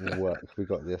 It will work. We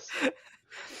got this.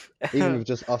 Even with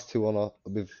just us two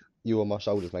with you on my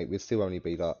shoulders, mate, we'd still only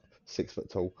be like 6 foot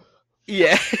tall.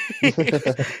 Yeah. Do you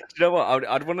know what?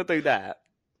 I'd want to do that,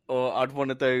 or I'd want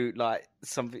to do like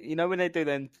something. You know when they do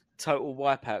them total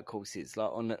wipeout courses like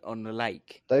on the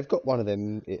lake? They've got one of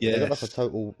them. They've got like a Yes.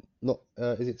 total. Not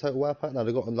is it Total Wipeout? No,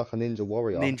 they've got like a Ninja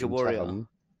Warrior. Ninja in Warrior. Chatham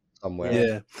somewhere.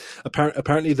 Yeah.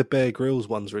 Apparently, the Bear Grylls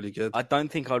one's really good. I don't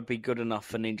think I'd be good enough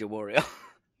for Ninja Warrior.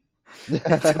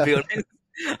 To be honest,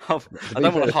 I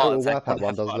don't want a heart Total attack. Wipeout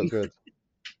one does look good.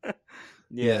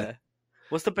 Yeah.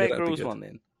 What's the Bear that'd be Grylls good. one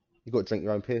then? You got to drink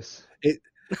your own piss. Do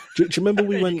you remember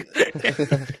we went? You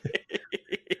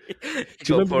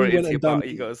got to pour it into and your done- bum.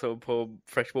 You got to sort of pour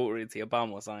fresh water into your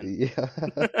bum or something. Yeah,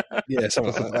 Yeah,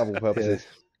 something for like that. travel purposes.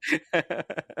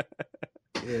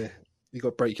 Yeah, you got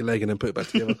to break your leg and then put it back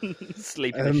together.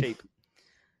 Sleep in a sheep.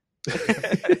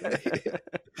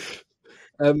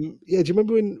 Yeah, do you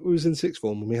remember when we was in sixth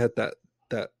form when we had that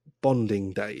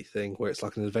bonding day thing where it's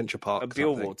like an adventure park? A type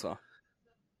Beer thing? water.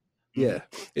 Yeah,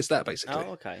 it's that basically.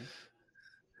 Oh, okay.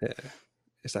 Yeah,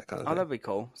 it's that kind of Oh, thing. that'd be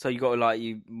cool. So you got to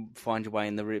you find your way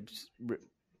in the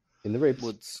In the ribs.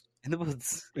 woods. In the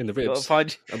woods. In the You got to ribs.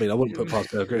 find. I mean, I wouldn't put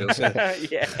past Bear Grylls. Yeah.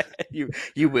 Yeah,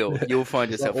 you will. You'll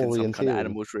find It's yourself like in some kind of orienteering.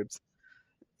 animal's ribs.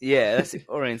 Yeah, that's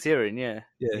orienteering. Yeah,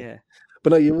 Yeah. yeah.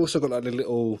 But no, you've also got like the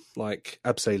little like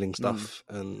abseiling stuff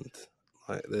and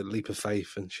like the leap of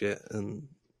faith and shit. And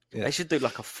yeah, They should do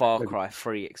like a Far Cry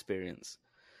 3 experience.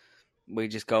 We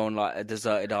just go on like a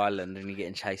deserted island and you're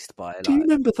getting chased by. do you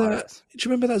remember that? pirates. Do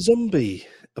you remember that zombie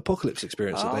apocalypse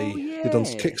experience that they Oh, did on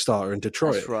yeah. Kickstarter in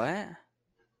Detroit? That's right.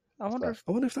 I wonder if.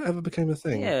 I wonder if that ever became a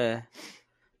thing. Yeah.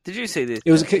 Did you see this?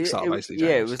 It was a Kickstarter, basically,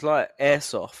 Yeah, it James. was like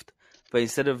airsoft, but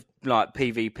instead of like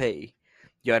PvP,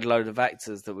 you had a load of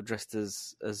actors that were dressed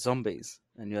as zombies,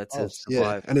 and you had to Yeah,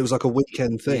 survive. and it was like a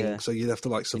weekend thing, Yeah. so you'd have to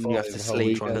like And survive you have to the whole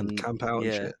sleep weekend, and camp out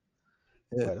and shit.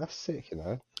 Yeah. Wait, that's sick, you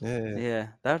know. Yeah, Yeah,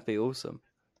 that'd be awesome.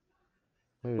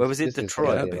 Maybe Where was it? listening to Detroit?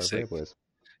 the That'd be idea, sick. boys.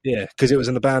 yeah, because it was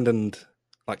an abandoned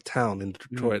like town in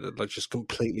Detroit that like just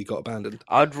completely got abandoned.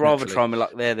 I'd rather Literally. try my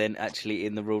luck there than actually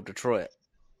in the real Detroit,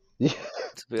 Yeah.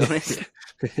 to be honest.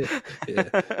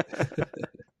 Yeah.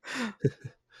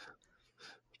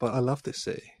 But I love this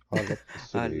city. I love the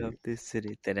I city. love this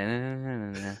city.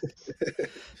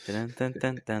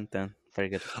 Dun-dun-dun-dun-dun-dun. Very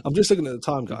good. I'm just looking at the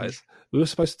time, guys. We were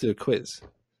supposed to do a quiz,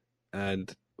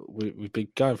 and we've been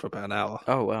going for about an hour.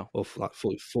 Oh, wow. Or for like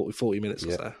 40 minutes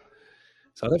Yeah. or so.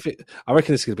 So I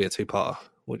reckon this is going to be a two-parter.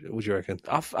 What do you reckon?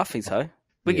 I think so.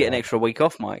 We get an Yeah. extra week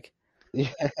off, Mike. Yeah.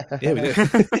 Yeah, we do.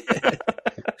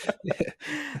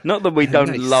 Not that we don't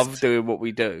Nice. love doing what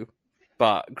we do,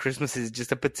 but Christmas is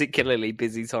just a particularly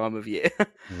busy time of year.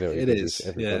 Very It busy is, for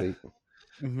everybody.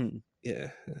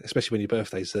 Yeah, especially when your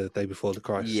birthday's the day before the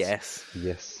Christ. Yes.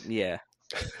 Yes. Yeah.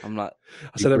 I'm like,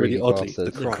 I said that really greedy oddly.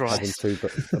 bastards. The Christ. Having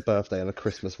a birthday and a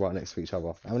Christmas right next to each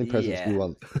other. How many presents do you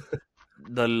want?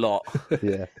 the lot.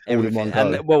 Yeah. All in Everything. one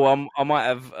go. And, well, I might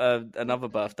have another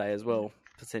birthday as well,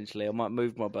 potentially. I might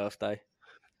move my birthday.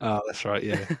 Oh, that's right.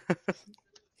 Yeah,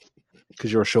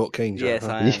 because you're a short king. Joe, Yes,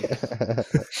 huh? I am.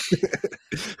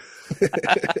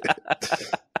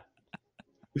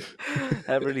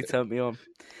 That really turned me on.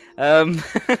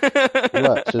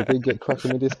 Right, should we get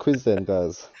cracking with this quiz then,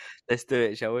 guys? Let's do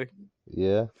it, shall we?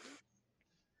 Yeah.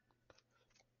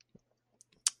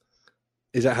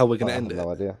 Is that how we're going I to have end it?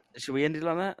 no idea. Should we end it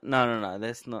like that? No.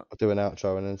 That's not. I'll do an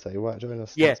outro and then say, right, join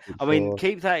us. Yeah, next week I mean, for-"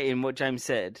 keep that in what James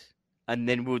said, and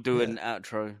then we'll do an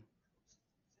outro,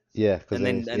 Yeah, because and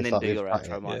then it's do like your we've cut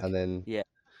outro, it, Mike. and then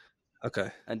Okay.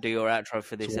 and do your outro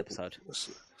for this So- episode.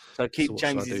 So keep what shall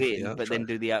I James's do for the in, but outro? then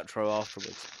do the outro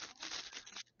afterwards.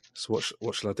 So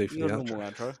what shall I do for Your the normal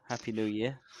outro? outro. Happy New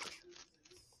Year.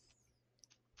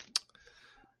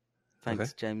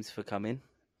 Thanks, Okay. James, for coming.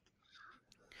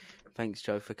 Thanks,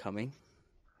 Joe, for coming.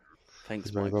 Thanks,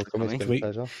 it's very Mike, for welcome. It's coming. been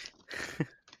a pleasure.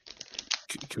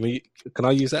 Can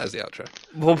I use that as the outro?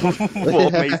 What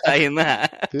me saying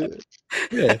that?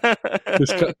 Yeah.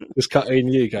 Just cut in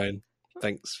you going,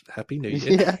 thanks, Happy New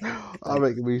Year. Yeah, I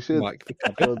reckon we should. Mike,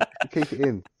 God, keep it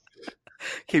in.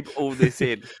 Keep all this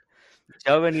in.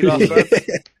 Joe, any last words?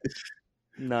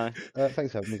 No.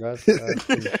 Thanks for having me, guys.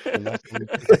 It's been nice. I'm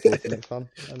looking forward to the next one.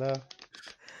 And I'll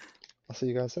see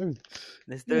you guys soon.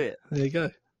 Let's do it. There you go.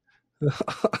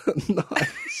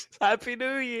 Nice. Happy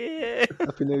New Year!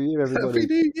 Happy New Year, everybody.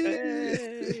 Happy New Year.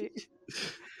 Hey.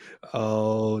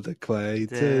 Old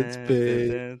acquaintance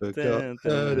been forgotten.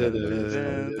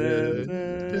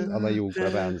 I know you all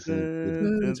grab hands Oh,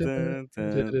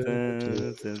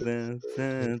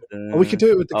 we could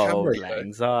do it with the Oh, camera.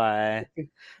 Lang Syne.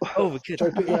 Oh, we could.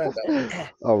 Joe, put your hand up.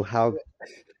 Oh, how...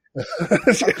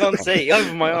 I can't see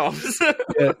over my arms. Yeah.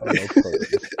 Oh, sorry.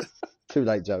 Too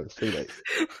late, Joe. It's too late.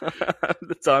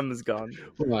 The time has gone.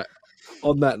 Right.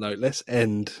 On that note, let's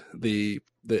end the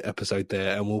episode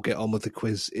there, and we'll get on with the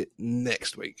quiz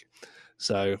next week.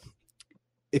 So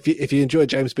if you enjoy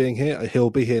James being here,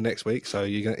 he'll be here next week. So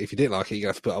if you didn't like it, you're gonna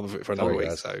have to put up with it for another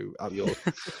week. So up yours.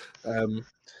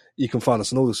 You can find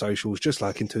us on all the socials, just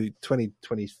like into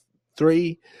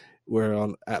 2023. We're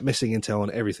on at Missing Intel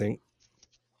on everything.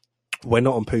 We're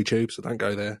not on PooTube, so don't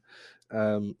go there.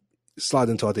 Slide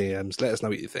into our DMs. Let us know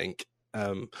what you think.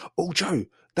 Joe,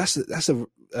 that's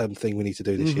a thing we need to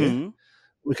do this year.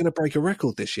 We're going to break a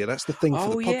record this year. That's the thing for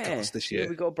the podcast this year. Yeah,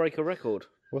 we've got to break a record.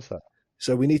 What's that?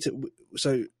 So we need to.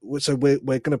 So we're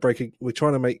going to break. We're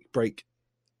trying to make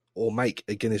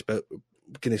a Guinness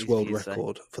World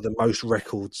Record for the most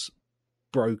records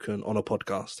broken on a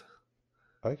podcast.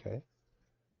 Okay.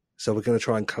 So we're going to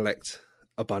try and collect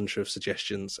a bunch of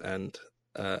suggestions and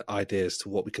ideas to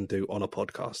what we can do on a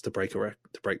podcast to break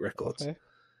records,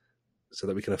 so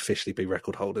that we can officially be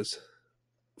record holders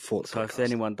for the podcast. If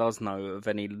anyone does know of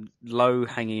any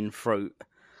low-hanging fruit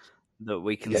that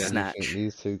we can snatch, I think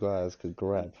these two guys could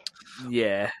grab.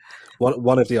 Yeah.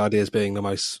 One of the ideas being the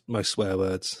most swear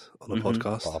words on a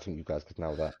podcast. Oh, I think you guys could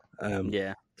nail that.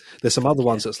 Yeah. There's some other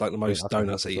ones that's like the most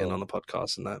donuts eaten on a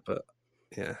podcast and that, but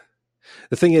yeah.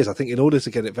 The thing is, I think in order to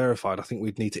get it verified, I think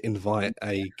we'd need to invite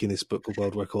a Guinness Book of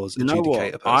World Records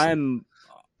adjudicator person.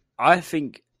 I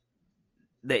think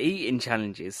the eating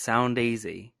challenges sound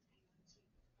easy,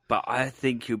 but I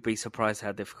think you'd be surprised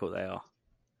how difficult they are.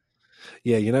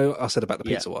 Yeah, I said about the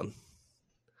pizza one.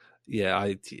 Yeah,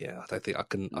 I don't think I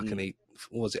can eat.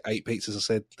 What was it, 8 pizzas? I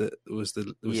said that was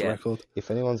the record. If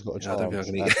anyone's got a chance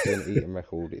at an eating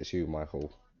record, it's you,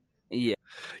 Michael. Yeah.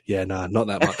 Yeah, not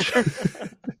that much.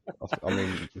 I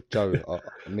mean, Joe,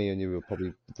 me and you are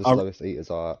probably the slowest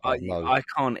eaters. I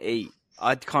can't eat.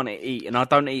 I can't eat, and I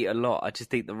don't eat a lot. I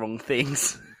just eat the wrong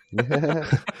things.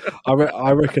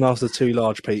 I reckon after 2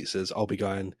 large pizzas, I'll be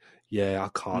going, I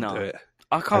can't do it.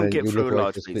 I can't get through a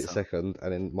large pizza. Split second,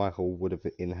 and then Michael would have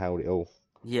inhaled it all.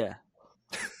 Yeah.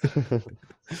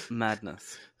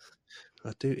 Madness.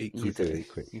 I do eat quick. You do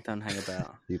eat quick. You don't hang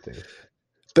about. You do.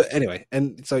 But anyway,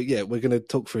 and so we're going to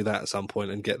talk through that at some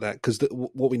point and get that, because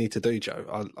what we need to do,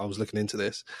 Joe, I was looking into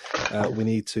this. We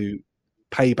need to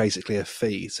pay basically a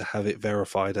fee to have it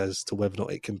verified as to whether or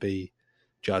not it can be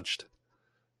judged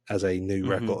as a new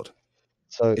record.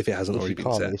 So if it hasn't already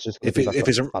been set, it's just if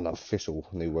it's an unofficial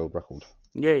new world record.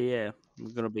 Yeah,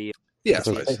 we're going to be. Yeah,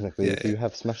 because technically, if you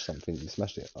have smashed something, you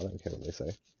smashed it. I don't care what they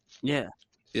say. Yeah,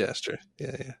 that's true.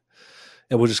 Yeah.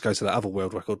 And we'll just go to that other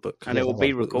world record book. And it will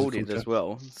be recorded as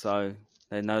well, so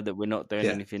they know that we're not doing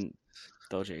anything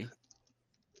dodgy.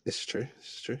 This is true.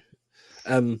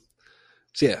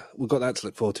 So we've got that to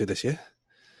look forward to this year.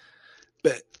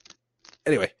 But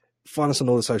anyway, find us on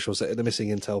all the socials at The Missing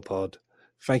Intel Pod.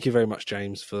 Thank you very much,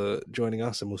 James, for joining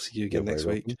us, and we'll see you again next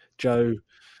week. Joe,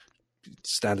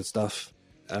 standard stuff.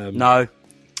 No.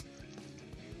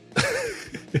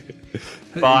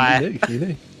 Bye. You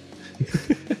knew.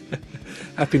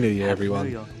 Happy New Year,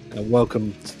 everyone, and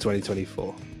welcome to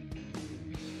 2024.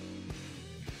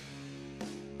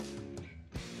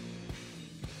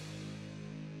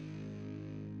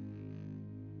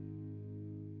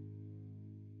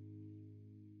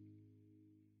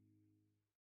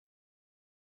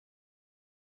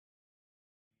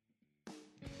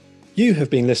 You have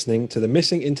been listening to the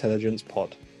Missing Intelligence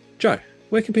Pod. Joe,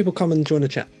 where can people come and join the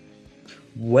chat?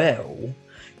 Well,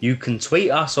 you can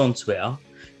tweet us on Twitter.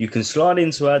 You can slide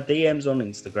into our DMs on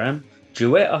Instagram,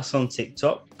 duet us on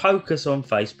TikTok, poke us on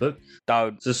Facebook,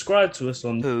 subscribe to us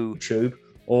on YouTube,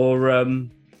 or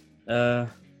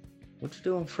what do you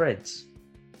do on Threads?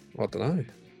 I don't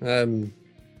know.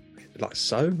 Like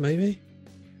maybe?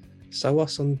 Sew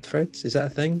us on Threads? Is that a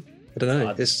thing? I don't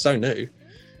know. It's so new.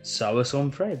 Sew us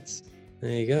on Threads. There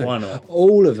you go. Why not?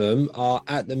 All of them are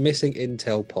at the Missing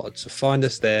Intel Pod, so find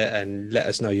us there and let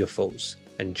us know your thoughts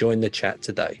and join the chat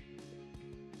today.